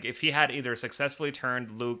does, if he had either successfully turned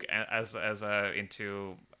Luke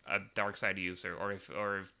into a dark side user, or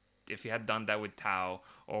if he had done that with Tau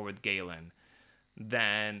or with Galen,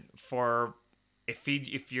 then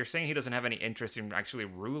if you're saying he doesn't have any interest in actually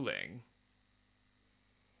ruling,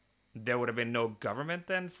 there would have been no government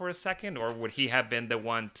then for a second, or would he have been the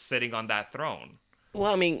one sitting on that throne?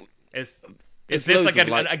 Well, I mean, Is There's this like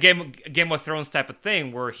loads of, a Game of Thrones type of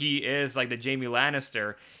thing where he is like the Jaime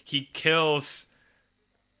Lannister? He kills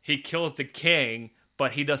the king,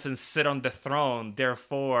 but he doesn't sit on the throne.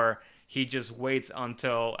 Therefore, he just waits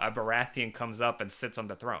until a Baratheon comes up and sits on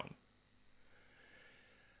the throne.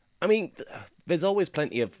 I mean, there's always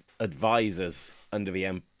plenty of advisors under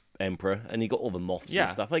the Emperor, and you got all the moths and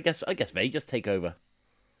stuff. I guess they just take over.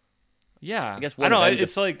 Yeah, I guess I one know of them it's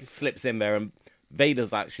just like slips in there, and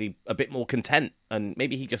Vader's actually a bit more content, and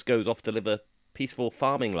maybe he just goes off to live a peaceful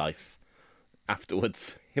farming life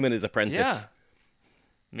afterwards. Him and his apprentice. Yeah.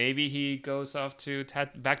 Maybe he goes off to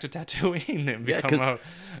back to Tatooine and Yeah, become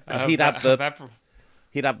because he'd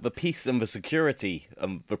have the peace and the security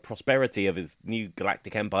and the prosperity of his new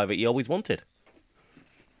galactic empire that he always wanted.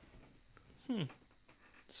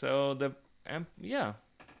 So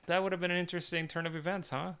that would have been an interesting turn of events,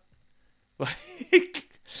 huh? Like,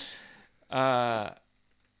 I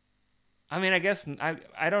mean, I guess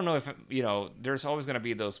I don't know if there's always going to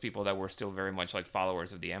be those people that were still very much like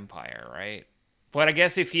followers of the Empire, right? But I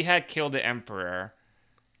guess if he had killed the Emperor,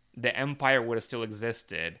 the Empire would have still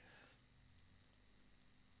existed.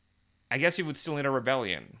 I guess you would still need a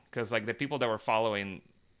rebellion, because like the people that were following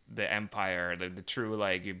the Empire, the true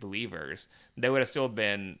like believers, they would have still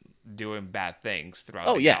been doing bad things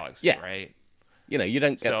throughout the galaxy, right? You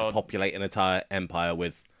don't get to populate an entire empire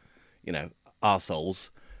with, arseholes,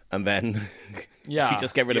 and then you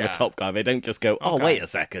just get rid of a top guy. They don't just go, wait a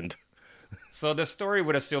second. So the story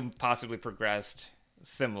would have still possibly progressed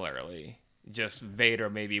similarly. Just Vader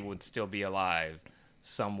maybe would still be alive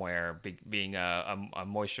somewhere, being a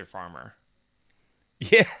moisture farmer.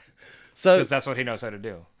 Yeah. So because that's what he knows how to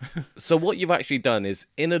do. So what you've actually done is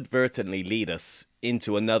inadvertently lead us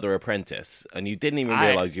into another apprentice, and you didn't even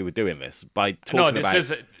realize you were doing this by talking about.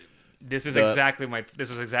 This was exactly my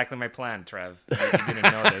plan, Trev. You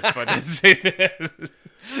didn't know this, but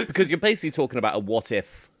because you're basically talking about a what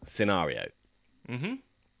if scenario. Mm-hmm.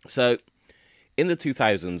 So, in the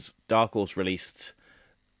 2000s, Dark Horse released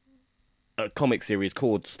a comic series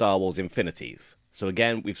called Star Wars Infinities. So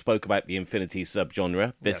again, we've spoke about the Infinity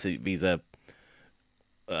subgenre. These are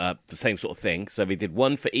the same sort of thing. So they did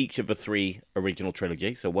one for each of the three original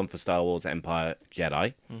trilogy. So one for Star Wars, Empire,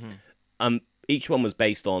 Jedi. Mm-hmm. Each one was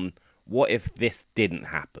based on what if this didn't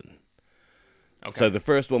happen. Okay. So the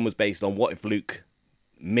first one was based on what if Luke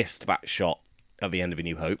missed that shot at the end of A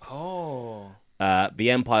New Hope. Oh.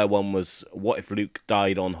 The Empire one was what if Luke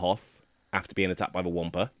died on Hoth after being attacked by the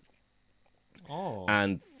Wampa. Oh.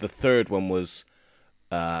 And the third one was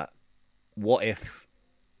what if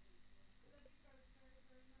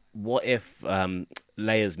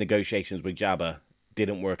Leia's negotiations with Jabba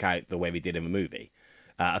didn't work out the way they did in the movie.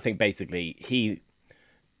 I think basically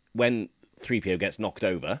when 3PO gets knocked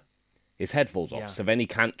over, his head falls off. Yeah. So then he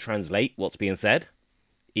can't translate what's being said,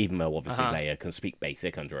 even though obviously Leia can speak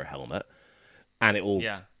basic under her helmet. And it all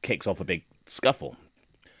kicks off a big scuffle.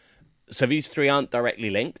 So these three aren't directly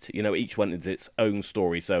linked. Each one is its own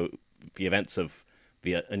story. So the events of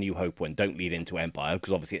A New Hope one don't lead into Empire,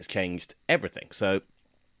 because obviously it's changed everything. So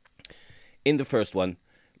in the first one,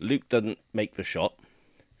 Luke doesn't make the shot.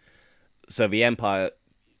 So the Empire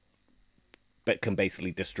can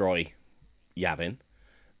basically destroy Yavin.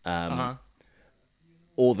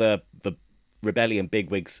 All the rebellion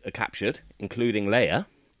bigwigs are captured, including Leia.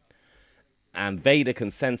 And Vader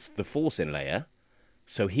can sense the Force in Leia,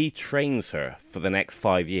 so he trains her for the next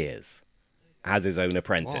 5 years as his own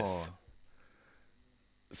apprentice. Whoa.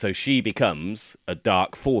 So she becomes a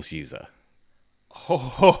dark Force user.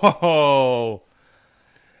 Oh,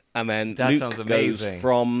 and then that Luke goes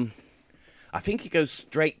from... I think he goes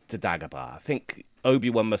straight to Dagobah. I think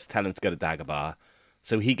Obi-Wan must tell him to go to Dagobah.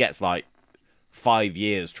 So he gets 5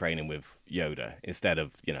 years training with Yoda instead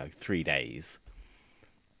of, 3 days.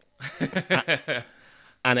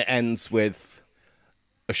 And it ends with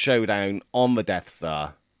a showdown on the Death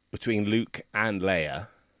Star between Luke and Leia.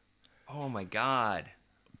 Oh my god.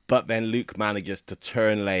 But then Luke manages to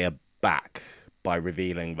turn Leia back by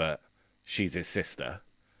revealing that she's his sister.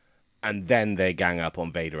 And then they gang up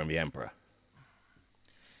on Vader and the Emperor.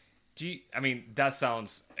 That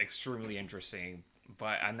sounds extremely interesting,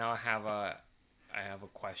 but I now have a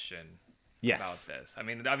question about this.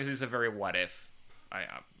 Obviously it's a very what if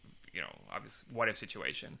what if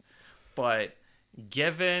situation. But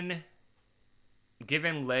given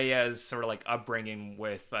Leia's sort of upbringing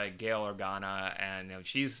with Gail Organa, and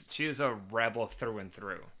she's a rebel through and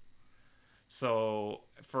through. So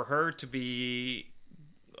for her to be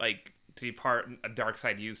part a dark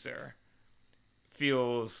side user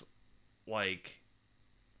feels like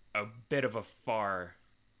a bit of a far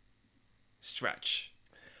stretch.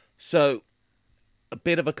 So a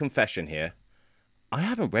bit of a confession here. I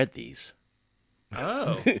haven't read these.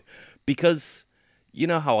 Oh. Because you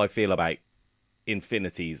know how I feel about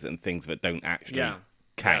infinities and things that don't actually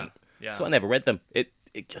count. Yeah. So I never read them. It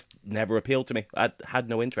just never appealed to me. I had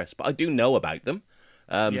no interest. But I do know about them.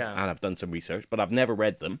 And I've done some research, but I've never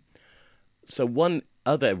read them. So one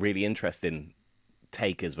other really interesting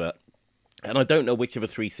take is that, and I don't know which of the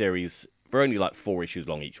 3 series, they're only like 4 issues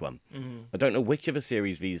long each one. Mm-hmm. I don't know which of the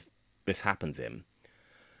series this happens in,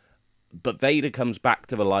 but Vader comes back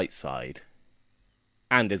to the light side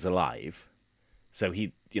and is alive. So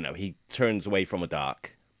he turns away from the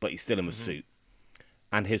dark, but he's still in the suit.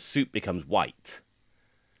 And his suit becomes white.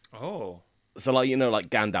 Oh. So like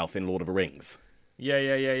Gandalf in Lord of the Rings.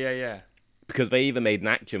 Yeah. Because they even made an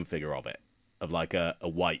action figure of it, of like a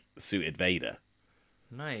white suited Vader.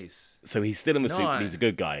 Nice. So he's still in the suit, but he's a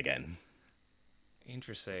good guy again.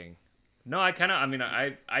 Interesting. No, I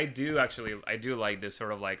do like this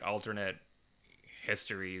sort of like alternate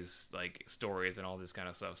histories, like stories and all this kind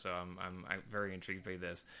of stuff. So I'm very intrigued by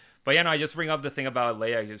this. But yeah, no, I just bring up the thing about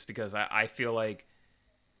Leia just because I feel like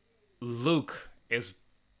Luke is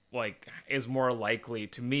more likely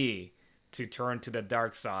to me to turn to the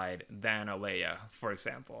dark side than a Leia, for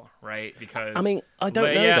example, right? Because I mean, I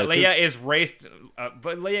don't know though, Leia is raised,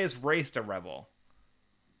 but Leia is raised a rebel,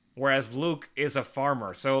 whereas Luke is a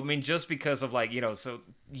farmer. So I mean, just because of so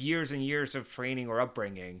years and years of training or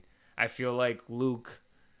upbringing, I feel like Luke,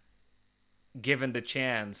 given the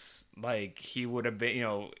chance, like he would have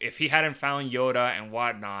been, if he hadn't found Yoda and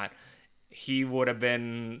whatnot, he's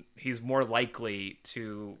more likely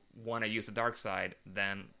to want to use the dark side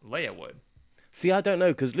than Leia would. See, I don't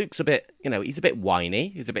know, because Luke's a bit, he's a bit whiny,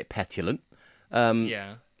 he's a bit petulant.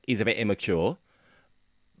 He's a bit immature.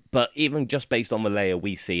 But even just based on the Leia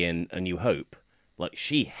we see in A New Hope, like,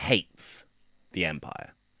 she hates the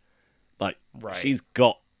Empire. Like, she's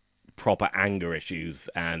got proper anger issues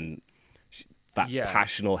and that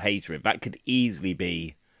passionate hatred. That could easily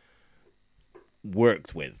be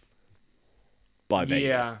worked with by Vader.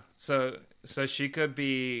 Yeah, so she could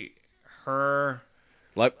be her.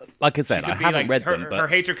 Like I said, I haven't read them, but her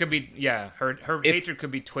hatred could be her hatred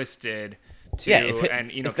could be twisted. To,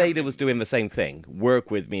 if Vader was doing the same thing,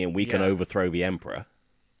 work with me and we can overthrow the Emperor.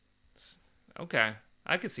 Okay,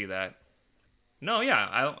 I could see that. No,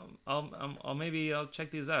 yeah, I'll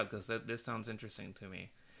check these out because this sounds interesting to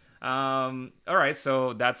me. All right,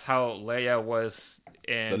 so that's how Leia was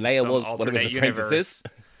in. So Leia was one of his apprentices.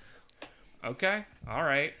 Okay, all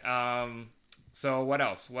right. So what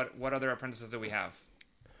else? What other apprentices do we have?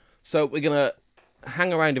 So we're gonna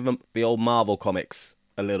hang around in the old Marvel comics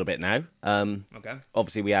a little bit now. Okay.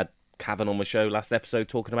 Obviously, we had Cavan on the show last episode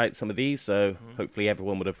talking about some of these, so hopefully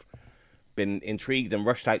everyone would have been intrigued and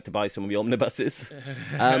rushed out to buy some of the omnibuses.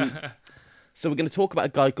 So we're going to talk about a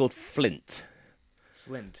guy called Flint.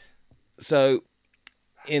 So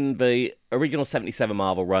in the original 77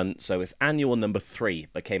 Marvel run, so it's annual number 3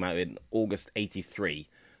 that came out in August 83.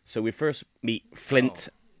 So we first meet Flint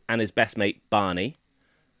and his best mate Barney.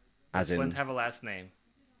 Does Flint have a last name?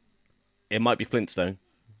 It might be Flintstone.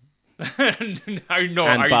 I know.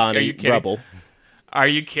 And Barney are you kidding? Rubble. Are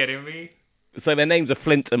you kidding me? So their names are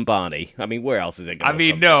Flint and Barney. I mean, where else is it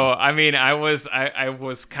going? I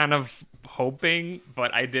was kind of hoping,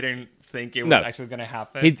 but I didn't think it was actually going to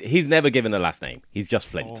happen. He's never given a last name. He's just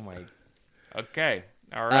Flint. Oh my. Okay.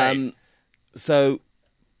 All right. So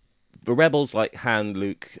the rebels like Han,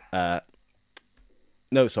 Luke.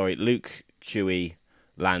 Luke, Chewie,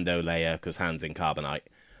 Lando, Leia, because Han's in Carbonite.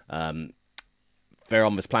 They're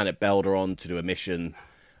on this planet Belderon to do a mission.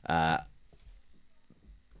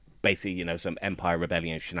 Basically, some Empire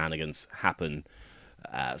Rebellion shenanigans happen.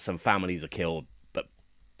 Some families are killed. But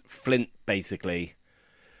Flint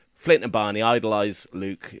and Barney idolize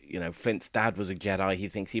Luke. Flint's dad was a Jedi. He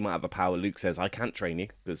thinks he might have the power. Luke says, I can't train you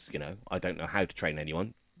because, I don't know how to train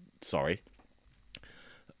anyone. Sorry.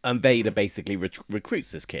 And Vader basically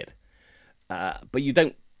recruits this kid. But you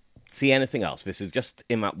don't see anything else. This is just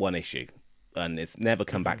in that one issue. And it's never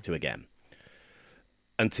come back to again.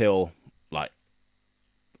 Until,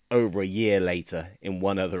 over a year later in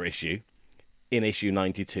one other issue. In issue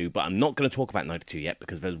 92. But I'm not going to talk about 92 yet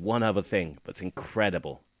because there's one other thing that's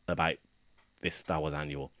incredible about this Star Wars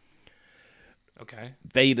annual. Okay.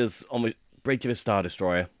 Vader's on the bridge of his Star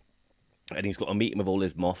Destroyer. And he's got a meeting with all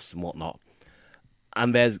his moths and whatnot.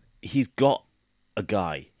 And he's got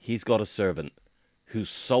a servant whose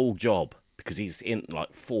sole job, because he's in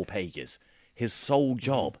 4 pages, his sole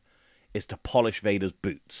job is to polish Vader's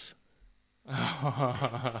boots.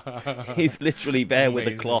 He's literally there with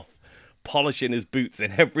a cloth, polishing his boots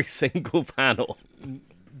in every single panel.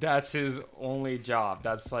 That's his only job.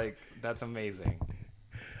 That's amazing.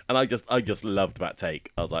 And I just loved that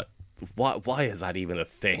take. I was like, why is that even a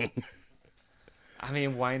thing? I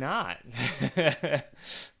mean, why not?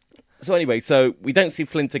 So anyway, so we don't see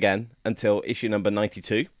Flint again until issue number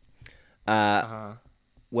 92,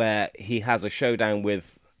 where he has a showdown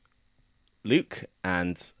with Luke,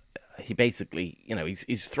 and he basically,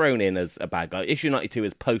 he's thrown in as a bad guy. Issue 92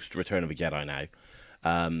 is post Return of the Jedi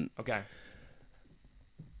now. Okay.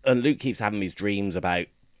 And Luke keeps having these dreams about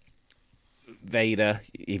Vader,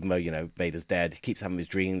 even though, Vader's dead. He keeps having these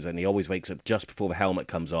dreams, and he always wakes up just before the helmet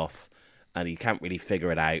comes off, and he can't really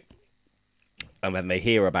figure it out. And then they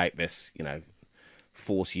hear about this,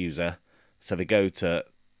 Force user, so they go to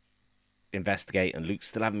investigate, and Luke's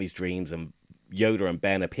still having these dreams, and Yoda and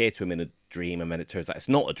Ben appear to him in a dream, and then it turns out it's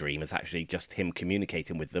not a dream, it's actually just him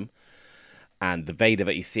communicating with them. And the Vader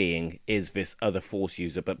that he's seeing is this other Force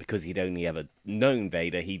user, but because he'd only ever known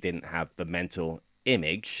Vader, he didn't have the mental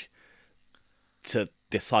image to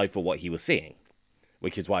decipher what he was seeing,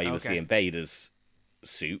 which is why he was seeing Vader's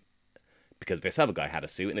suit, because this other guy had a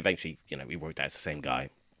suit, and eventually, we worked out it's the same guy.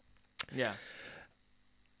 Yeah.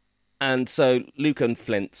 And so Luke and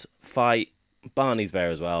Flint fight. Barney's there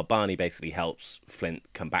as well. Barney basically helps Flint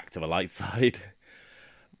come back to the light side.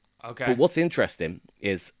 Okay. But what's interesting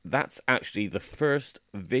is that's actually the first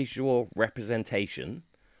visual representation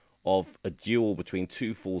of a duel between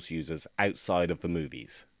two Force users outside of the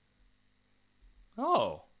movies.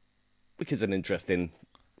 Oh. Which is an interesting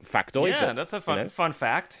factoid. Yeah, but, that's a fun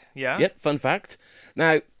fact. Yeah. Yep, fun fact.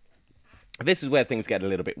 Now, this is where things get a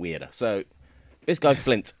little bit weirder. So, this guy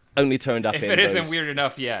Flint only turned up if in it isn't weird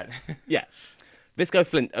enough yet. Yeah. This guy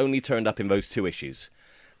Flint only turned up in those two issues.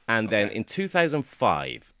 And then in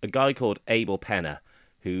 2005, a guy called Abel Penner,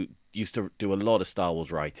 who used to do a lot of Star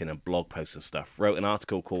Wars writing and blog posts and stuff, wrote an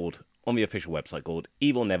article on the official website called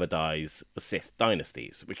Evil Never Dies, The Sith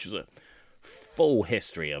Dynasties, which is a full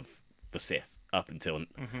history of the Sith up until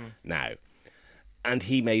now. And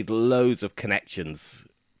he made loads of connections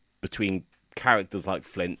between characters like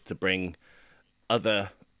Flint to bring other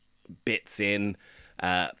bits in.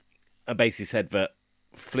 And basically said that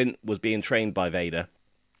Flint was being trained by Vader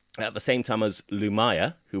at the same time as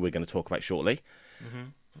Lumaya, who we're going to talk about shortly,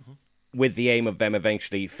 with the aim of them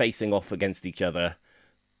eventually facing off against each other.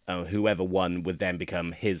 Whoever won would then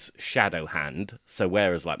become his shadow hand. So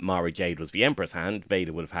whereas like Mara Jade was the Emperor's hand,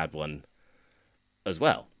 Vader would have had one as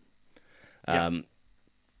well. And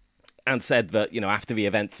said that, after the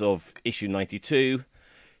events of issue 92,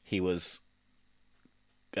 he was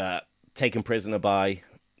taken prisoner by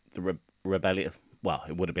the rebellion. Well,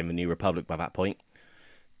 it would have been the New Republic by that point.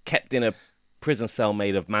 Kept in a prison cell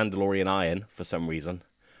made of Mandalorian iron for some reason.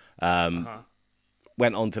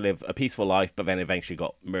 Went on to live a peaceful life, but then eventually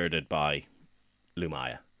got murdered by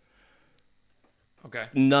Lumaya. Okay.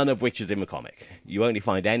 None of which is in the comic. You only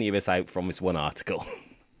find any of this out from this one article.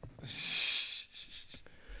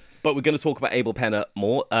 But we're going to talk about Abel Penner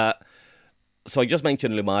more. So I just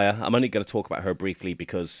mentioned Lumaya. I'm only going to talk about her briefly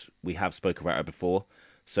because we have spoken about her before.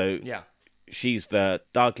 So she's the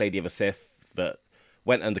Dark Lady of the Sith that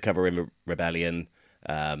went undercover in the rebellion,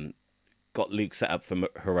 got Luke set up for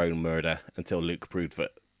her own murder until Luke proved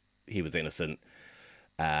that he was innocent.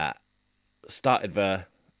 Started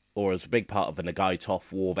was a big part of the Nagai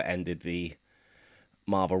Toth War that ended the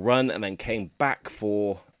Marvel run, and then came back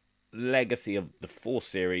for Legacy of the Force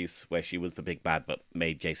series, where she was the big bad that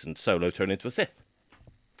made Jason Solo turn into a Sith.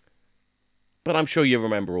 But I'm sure you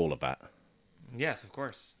remember all of that. Yes, of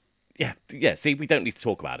course. Yeah. See, we don't need to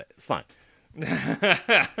talk about it. It's fine.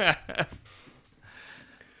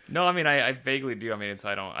 No, I mean, I vaguely do. I mean,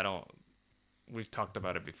 I don't. We've talked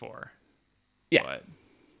about it before. Yeah. But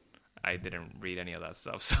I didn't read any of that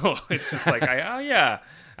stuff, so it's just like,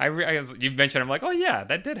 you mentioned. I'm like, oh yeah,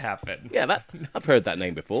 that did happen. Yeah, I've heard that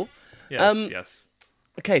name before. Yes.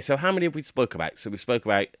 Okay, so how many have we spoke about? So we spoke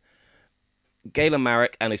about Galen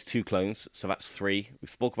Marek and his two clones. So that's 3. We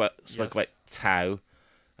spoke about Tau.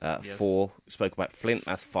 4. We spoke about Flint.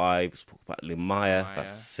 That's 5. We spoke about Lumaya.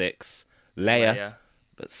 That's 6. Leia.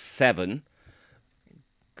 That's 7.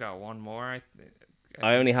 Got one more.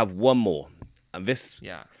 I only have one more, and this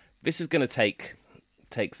is going to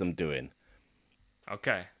take some doing.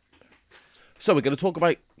 Okay. So we're going to talk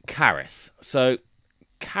about Karis. So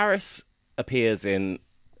Karis appears in,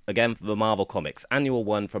 again, the Marvel Comics, annual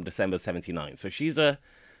 1 from December 79. So she's this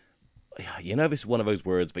is one of those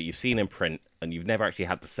words that you've seen in print and you've never actually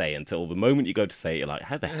had to say until the moment you go to say it, you're like,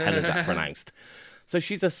 how the hell is that pronounced? So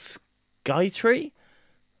she's a Skytree?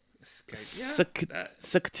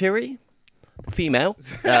 Secretary? Female.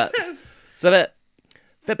 So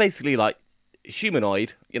they're basically like,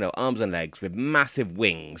 humanoid, arms and legs with massive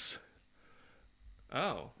wings,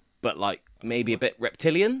 Oh. but like maybe a bit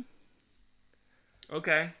reptilian.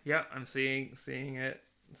 Okay. Yeah, I'm seeing it.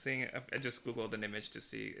 Seeing it. I just googled an image to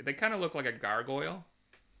see. They kind of look like a gargoyle.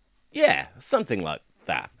 Yeah, something like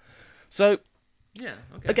that. So Yeah.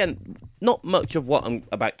 Okay. again, not much of what I'm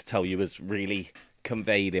about to tell you is really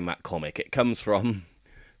conveyed in that comic. It comes from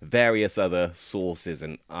various other sources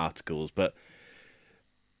and articles, but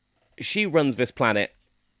she runs this planet,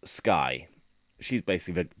 Sky. She's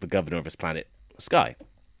basically the governor of this planet, Sky.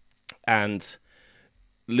 And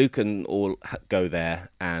Luke and all go there,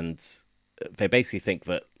 and they basically think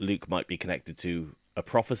that Luke might be connected to a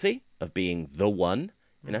prophecy of being the one,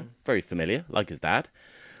 very familiar, like his dad.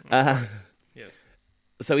 Yes.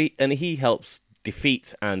 So he helps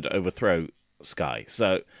defeat and overthrow Sky.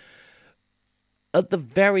 So at the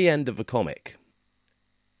very end of the comic,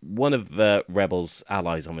 one of the rebels'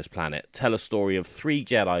 allies on this planet tell a story of 3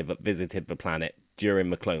 Jedi that visited the planet during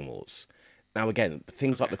the Clone Wars. Now, again,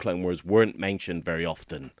 things like the Clone Wars weren't mentioned very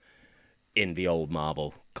often in the old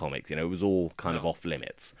Marvel comics. It was all kind of off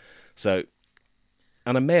limits. So,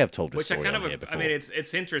 and I may have told this story on here before. I mean,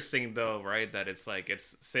 it's interesting though, right? That it's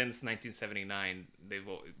since 1979,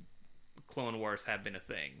 Clone Wars have been a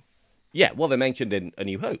thing. Yeah, well, they mentioned in A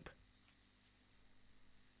New Hope.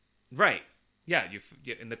 Right. Yeah,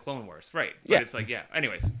 in the Clone Wars, right? But it's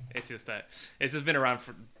anyways, it's just that it's just been around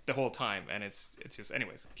for the whole time, and it's just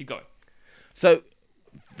anyways. Keep going. So,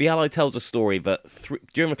 the ally tells a story that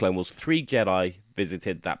during the Clone Wars, 3 Jedi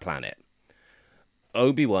visited that planet.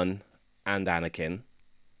 Obi-Wan and Anakin,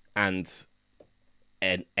 and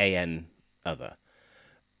an other.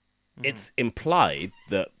 It's implied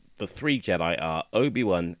that the 3 Jedi are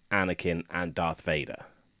Obi-Wan, Anakin, and Darth Vader.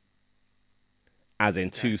 As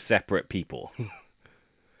in 2 separate people.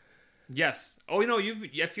 Yes. Oh,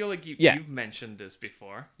 I feel like you've mentioned this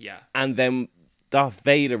before. Yeah. And then Darth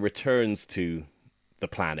Vader returns to the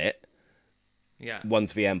planet. Yeah.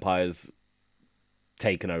 Once the Empire's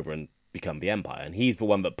taken over and become the Empire. And he's the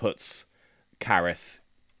one that puts Karis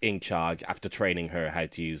in charge after training her how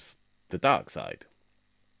to use the dark side.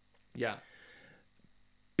 Yeah.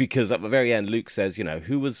 Because at the very end, Luke says,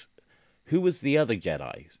 who was the other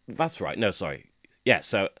Jedi? That's right. No, sorry. Yeah,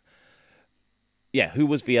 so, who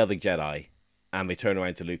was the other Jedi? And they turn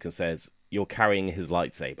around to Luke and says, you're carrying his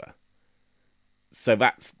lightsaber. So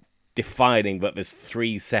that's defining that there's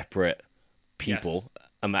 3 separate people,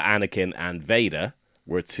 and that Anakin and Vader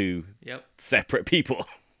were 2 separate people.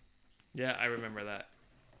 Yeah, I remember that.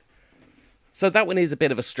 So that one is a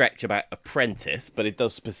bit of a stretch about Apprentice, but it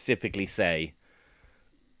does specifically say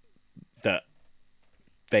that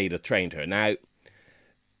Vader trained her. Now,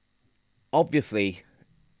 obviously,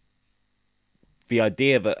 the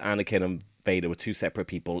idea that Anakin and Vader were 2 separate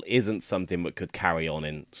people isn't something that could carry on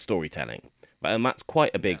in storytelling. And that's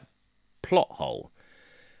quite a big plot hole.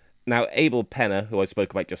 Now, Abel Penner, who I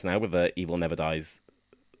spoke about just now with the Evil Never Dies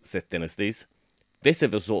Sith Dynasties, this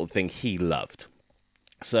is the sort of thing he loved.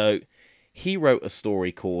 So, he wrote a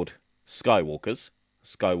story called Skywalkers,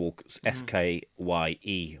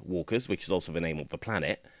 S-K-Y-E Walkers, which is also the name of the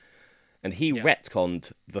planet. And he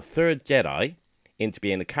retconned the 3rd Jedi into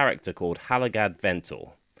being a character called Halagad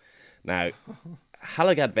Ventor. Now,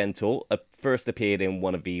 Halagad Ventor first appeared in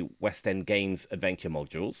one of the West End Games adventure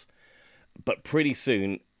modules, but pretty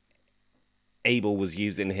soon, Abel was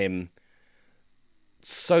using him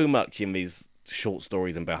so much in these short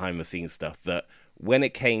stories and behind-the-scenes stuff that when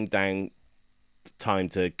it came down time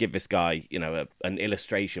to give this guy, an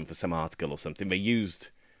illustration for some article or something, they used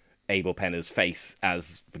Abel Penner's face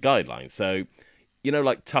as the guideline. So,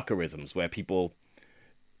 like Tuckerisms, where people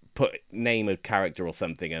put name a character or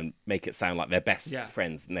something and make it sound like their best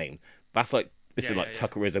friend's name. That's like, this is like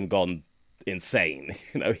Tuckerism gone insane.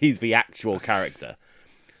 He's the actual character.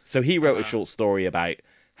 So he wrote a short story about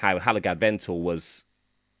how Halagad Ventor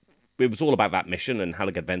it was all about that mission, and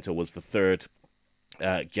Halagad Ventor was the 3rd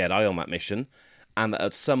Jedi on that mission. And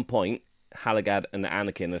at some point, Halagad and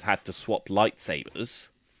Anakin had to swap lightsabers,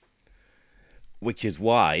 which is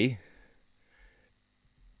why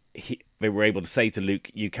they were able to say to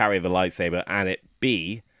Luke, you carry the lightsaber, and it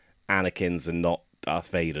be Anakin's and not Darth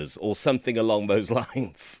Vader's, or something along those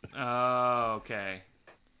lines. Oh, okay.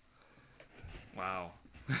 Wow.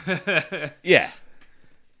 Yeah.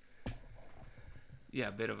 Yeah,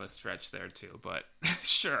 a bit of a stretch there too, but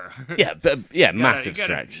sure. Yeah, but massive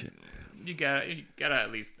stretch. You gotta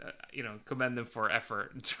at least commend them for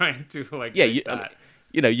effort trying to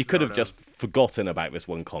you could have just forgotten about this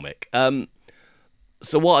one comic.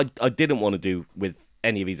 So what I didn't want to do with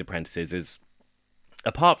any of these apprentices is,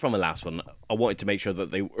 apart from the last one, I wanted to make sure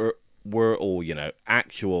that they were were all,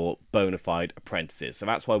 actual bona fide apprentices. So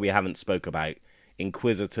that's why we haven't spoke about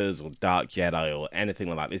Inquisitors or Dark Jedi or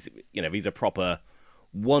anything like that. These are proper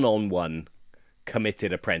one-on-one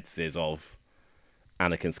committed apprentices of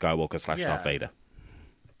Anakin Skywalker / Darth Vader.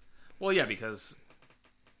 Well, because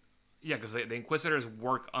the Inquisitors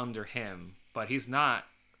work under him, but he's not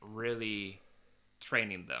really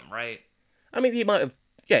training them, right? I mean, he might have...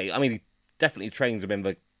 Yeah, I mean, he definitely trains them in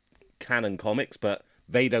the canon comics, but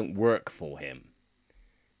they don't work for him.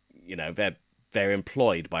 They're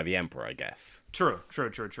employed by the Emperor, I guess. True.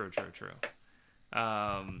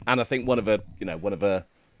 And I think one of the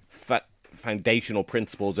foundational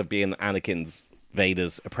principles of being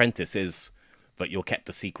Vader's apprentice is that you're kept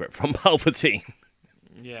a secret from Palpatine.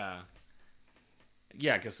 Yeah,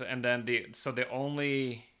 because the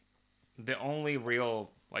only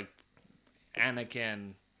real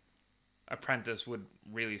Anakin apprentice would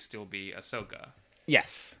really still be Ahsoka.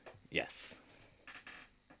 Yes.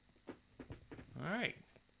 All right.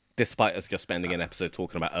 Despite us just spending an episode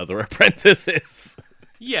talking about other apprentices.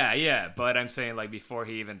 Yeah, but I'm saying before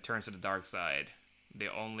he even turns to the dark side,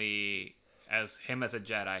 as a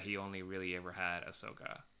Jedi, he only really ever had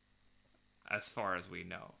Ahsoka, as far as we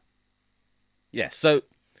know. Yes, so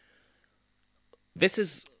this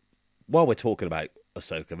is, while we're talking about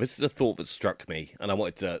Ahsoka, this is a thought that struck me, and I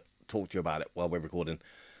wanted to talk to you about it while we're recording.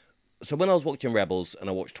 So when I was watching Rebels, and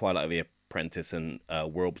I watched Twilight of the Apprentice and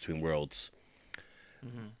World Between Worlds,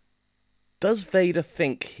 does Vader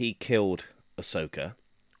think he killed Ahsoka,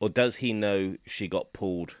 or does he know she got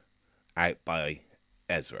pulled out by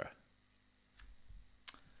Ezra?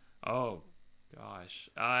 Oh, gosh.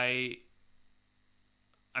 I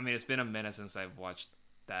mean, it's been a minute since I've watched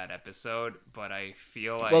that episode, but I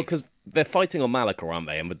feel like... Well, because they're fighting on Malachor, aren't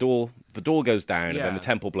they? And the door goes down, and then the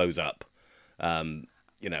temple blows up. And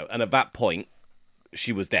at that point,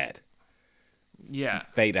 she was dead. Yeah.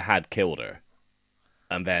 Vader had killed her.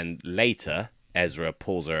 And then later, Ezra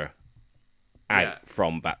pulls her out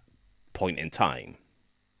from that point in time.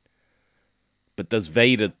 But does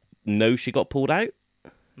Vader know she got pulled out?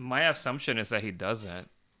 My assumption is that he doesn't.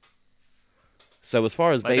 So as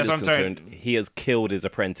far as Vader's concerned, he has killed his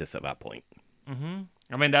apprentice at that point. Mm-hmm.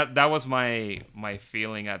 I mean, that was my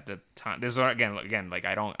feeling at the time. This is again,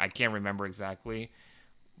 I can't remember exactly,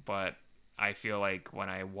 but I feel like when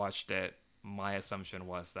I watched it, my assumption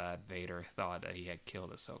was that Vader thought that he had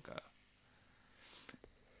killed Ahsoka.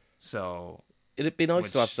 So it'd be nice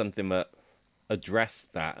to have something that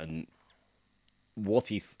addressed that and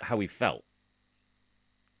how he felt.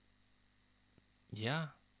 Yeah.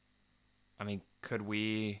 I mean, could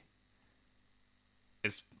we?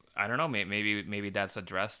 I don't know. Maybe that's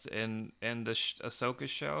addressed in the Ahsoka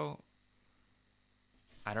show.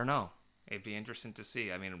 I don't know. It'd be interesting to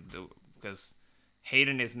see. I mean, because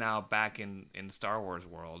Hayden is now back in Star Wars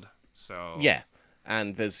world. So yeah,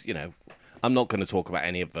 and there's I'm not going to talk about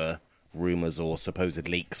any of the rumors or supposed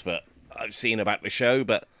leaks that I've seen about the show,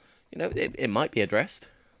 but it might be addressed.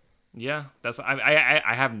 Yeah,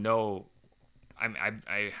 I have no.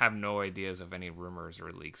 I have no ideas of any rumors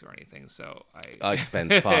or leaks or anything, so I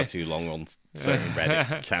spend far too long on certain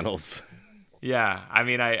Reddit channels. Yeah, I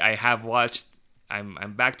mean, I have watched.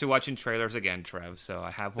 I'm back to watching trailers again, Trev. So I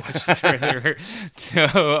have watched the trailer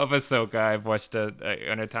of Ahsoka. I've watched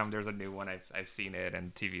anytime there's a new one, I've seen it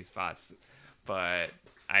and TV spots, but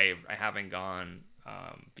I haven't gone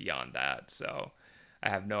beyond that. So I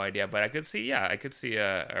have no idea, but I could see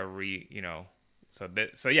So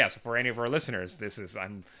for any of our listeners,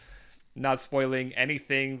 I'm not spoiling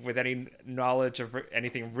anything with any knowledge of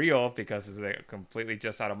anything real because it's completely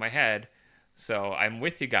just out of my head. So I'm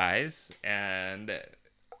with you guys, and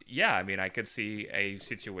yeah, I mean, I could see a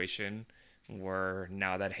situation where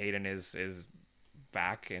now that Hayden is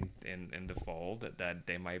back in the fold, that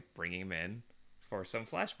they might bring him in for some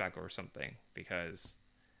flashback or something, because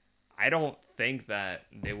I don't think that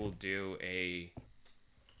they will do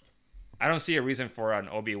I don't see a reason for an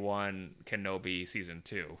Obi-Wan Kenobi season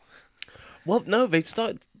 2. Well, no, they've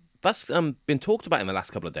started. That's been talked about in the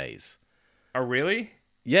last couple of days. Oh, really?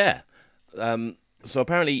 Yeah. So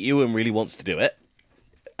apparently Ewan really wants to do it,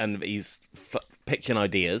 and he's pitching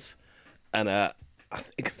ideas. And I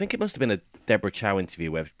think it must have been a Deborah Chow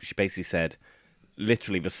interview where she basically said,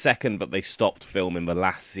 literally the second that they stopped filming the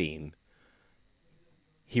last scene,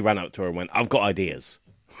 he ran out to her and went, "I've got ideas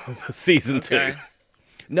for season 2."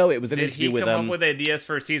 No, it was an interview with... Did he come up with ideas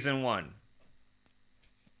for season 1?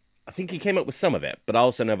 I think he came up with some of it, but I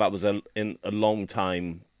also know that was in a long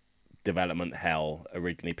time development hell,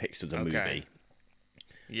 originally pitched as a movie.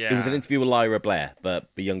 Yeah. It was an interview with Lyra Blair, the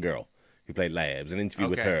young girl who played Leia. It was an interview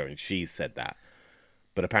with her, and she said that.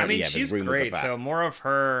 But apparently, I mean, there's she's rumors great. of that. So more of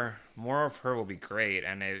her will be great,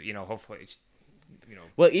 and hopefully,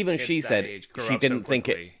 Well, even kids she that said age grow she up so didn't think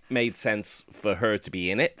it quickly. made sense for her to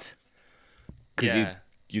be in it because Yeah.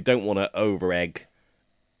 you don't want to over-egg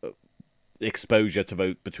exposure to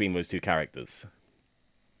vote between those two characters.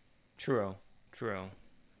 True.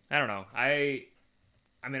 I don't know. I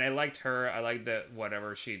mean, I liked her. I liked that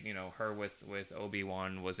whatever she, her with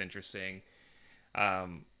Obi-Wan was interesting.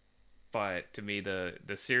 But to me, the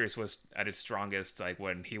series was at its strongest, like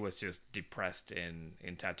when he was just depressed in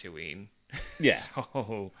Tatooine. Yeah.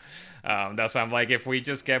 So that's why I'm like, if we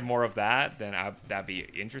just get more of that, then that'd be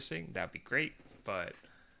interesting. That'd be great. But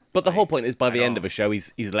the whole point is, by I the end don't- of the show,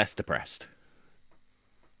 he's less depressed.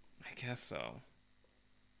 I guess so.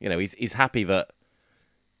 He's happy that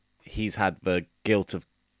he's had the guilt of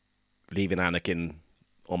leaving Anakin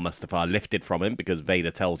on Mustafar lifted from him because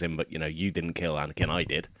Vader tells him that, you didn't kill Anakin, I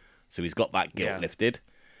did. So he's got that guilt lifted.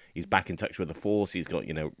 He's back in touch with the Force. He's got,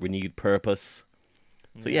 renewed purpose.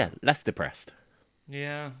 So yeah, less depressed.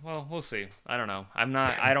 Yeah, well, we'll see. I don't know.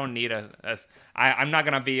 I don't need I'm not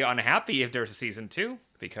going to be unhappy if there's a season 2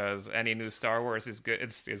 because any new Star Wars is good.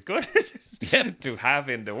 It's good to have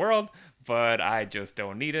in the world, but I just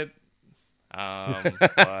don't need it.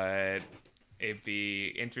 But it'd be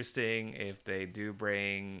interesting if they do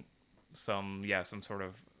bring some sort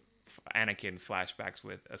of Anakin flashbacks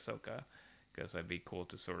with Ahsoka, because that'd be cool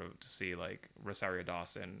to see like Rosario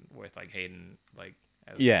Dawson with like Hayden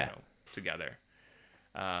together.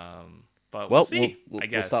 But we'll see. I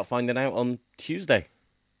guess we'll start finding out on Tuesday.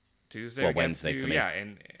 Tuesday, Wednesday for me. Yeah,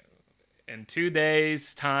 in 2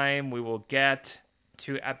 days' time, we will get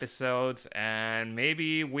 2 episodes, and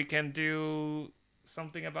maybe we can do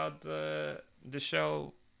something about the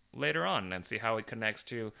show later on and see how it connects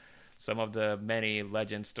to some of the many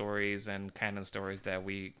legend stories and canon stories that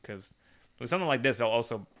because with something like this, they'll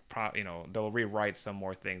also they'll rewrite some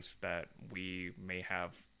more things that we may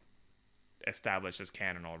have established as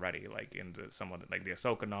canon already, like in some of the, like the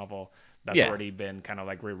Ahsoka novel that's already been kind of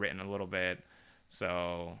like rewritten a little bit.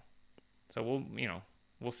 So we'll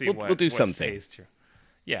we'll see we'll do what something. stays true.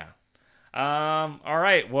 Yeah. All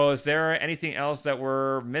right. Well, is there anything else that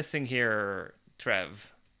we're missing here,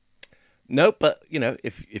 Trev? No, but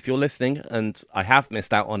if you're listening and I have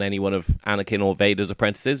missed out on any one of Anakin or Vader's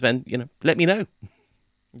apprentices, then let me know.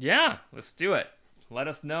 Yeah, let's do it. Let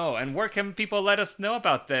us know. And where can people let us know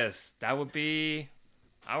about this? That would be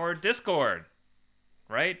our Discord,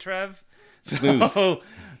 right, Trev? Smooth. So,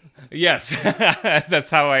 yes, that's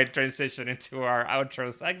how I transition into our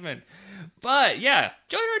outro segment. But yeah,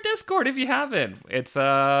 join our Discord if you haven't. It's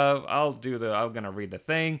I'm gonna read the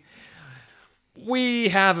thing. We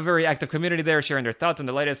have a very active community there, sharing their thoughts on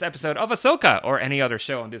the latest episode of Ahsoka or any other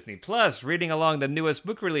show on Disney Plus, reading along the newest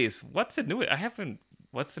book release. What's the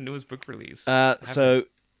newest book release? So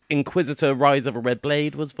Inquisitor Rise of a Red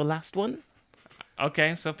Blade was the last one.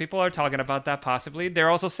 Okay, so people are talking about that possibly. They're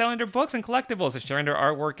also selling their books and collectibles and sharing their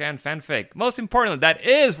artwork and fanfic. Most importantly, that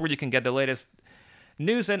is where you can get the latest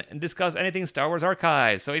news and discuss anything Star Wars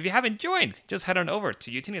Archives. So if you haven't joined, just head on over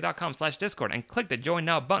to utini.com/Discord and click the Join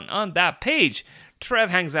Now button on that page. Trev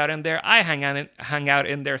hangs out in there. I hang out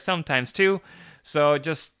in there sometimes too. So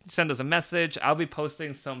just send us a message. I'll be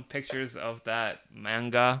posting some pictures of that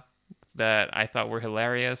manga that I thought were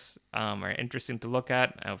hilarious or interesting to look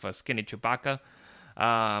at, of a skinny Chewbacca.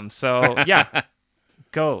 So yeah,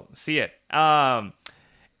 go see it.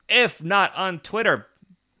 If not on Twitter,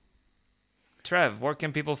 Trev, where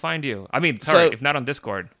can people find you? I mean, sorry, if not on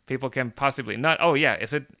Discord, people can possibly not. Oh yeah,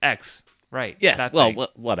 is it X? Right. Yes. Well,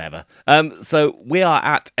 whatever. So we are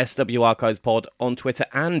at SW Archives Pod on Twitter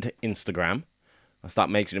and Instagram. I'll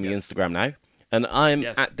start mentioning the Instagram now. And I'm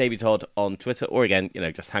at Davey Todd on Twitter, or again,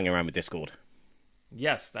 just hanging around with Discord.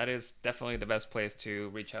 Yes, that is definitely the best place to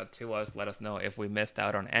reach out to us. Let us know if we missed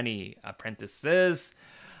out on any apprentices.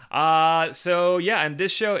 So yeah, and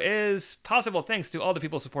this show is possible thanks to all the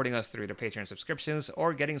people supporting us through the Patreon subscriptions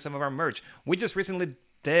or getting some of our merch. We just recently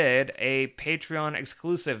did a Patreon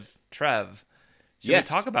exclusive, Trev. Should we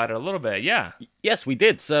talk about it a little bit? Yeah. Yes, we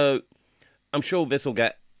did. So I'm sure this will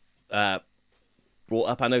get brought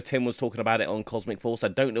up. I know Tim was talking about it on Cosmic Force. I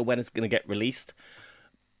don't know when it's going to get released.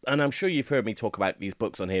 And I'm sure you've heard me talk about these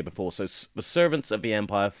books on here before. So The Servants of the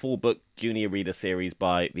Empire, full book junior reader series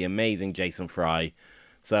by the amazing Jason Fry.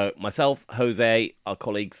 So myself, Jose, our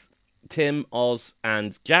colleagues Tim, Oz,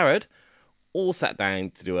 and Jared all sat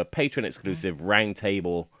down to do a Patreon-exclusive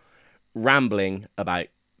roundtable rambling about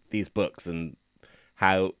these books and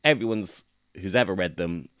how everyone's who's ever read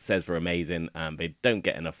them says they're amazing and they don't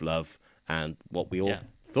get enough love and what we all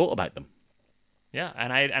thought about them. Yeah,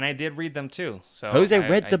 and I did read them too. So Jose I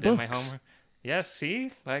read the did my books. homework. Yes,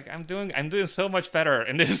 see, like I'm doing so much better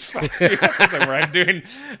in this past few episodes where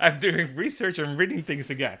I'm doing research and reading things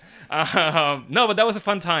again. No, but that was a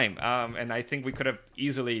fun time, and I think we could have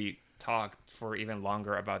easily talked for even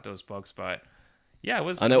longer about those books. But yeah, it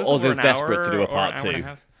was. I know it was Oz over is an desperate hour to do a or part an hour and a two.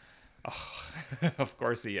 half. Oh, of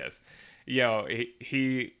course he is. Yo,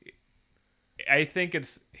 he I think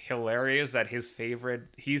it's hilarious that he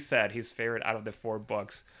said his favorite out of the 4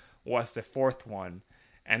 books was the 4th one,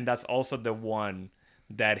 and that's also the one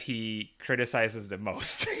that he criticizes the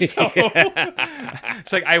most. So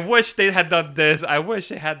it's like, I wish they had done this, I wish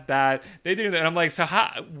they had that, they didn't. And I'm like, so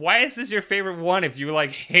why is this your favorite one if you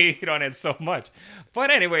like hate on it so much?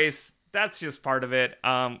 But anyways, that's just part of it.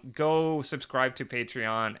 Go subscribe to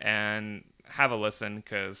Patreon and have a listen,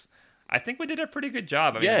 because I think we did a pretty good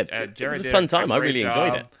job. I mean, it Jared was a did fun time. I great really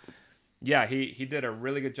enjoyed it. Yeah, he did a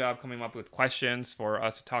really good job coming up with questions for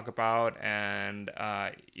us to talk about, and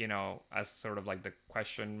as sort of like the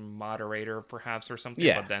question moderator perhaps or something.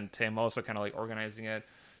 Yeah. But then Tim also kind of like organizing it.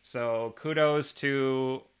 So kudos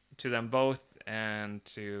to them both, and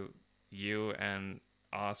to you and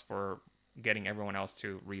us for getting everyone else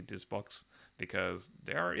to read these books, because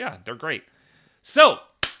they're great. So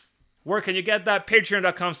where can you get that?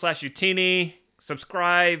 Patreon.com/Utini.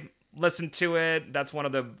 Subscribe, listen to it. That's one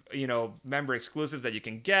of the, member exclusives that you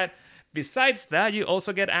can get. Besides that, you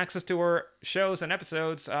also get access to our shows and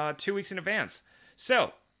episodes 2 weeks in advance.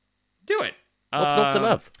 So, do it. What's not to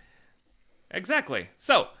love? Exactly.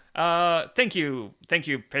 So, thank you,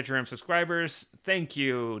 Patreon subscribers. Thank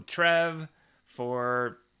you, Trev,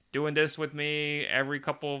 for doing this with me every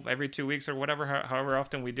 2 weeks or whatever, however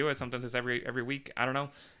often we do it. Sometimes it's every week. I don't know.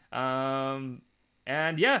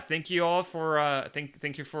 And yeah, thank you all for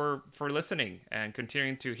thank you for listening and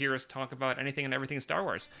continuing to hear us talk about anything and everything Star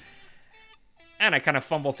Wars. And I kind of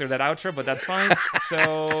fumbled through that outro, but that's fine.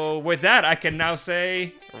 So with that, I can now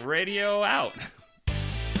say radio out.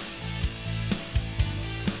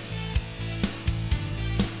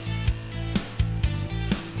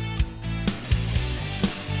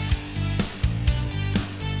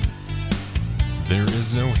 There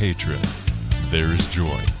is no hatred. There is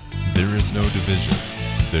joy. There is no division.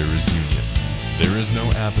 There is union. There is no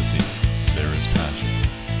apathy. There is passion.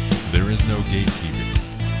 There is no gatekeeping.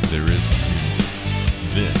 There is community.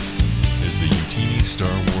 This is the Utini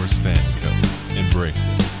Star Wars Fan Code. Embrace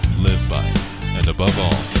it, live by it, and above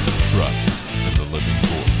all, trust in the living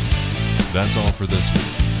Force. That's all for this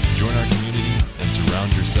week. Join our community and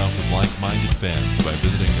surround yourself with like-minded fans by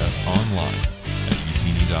visiting us online at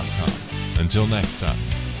utini.com. Until next time,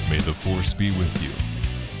 may the Force be with you.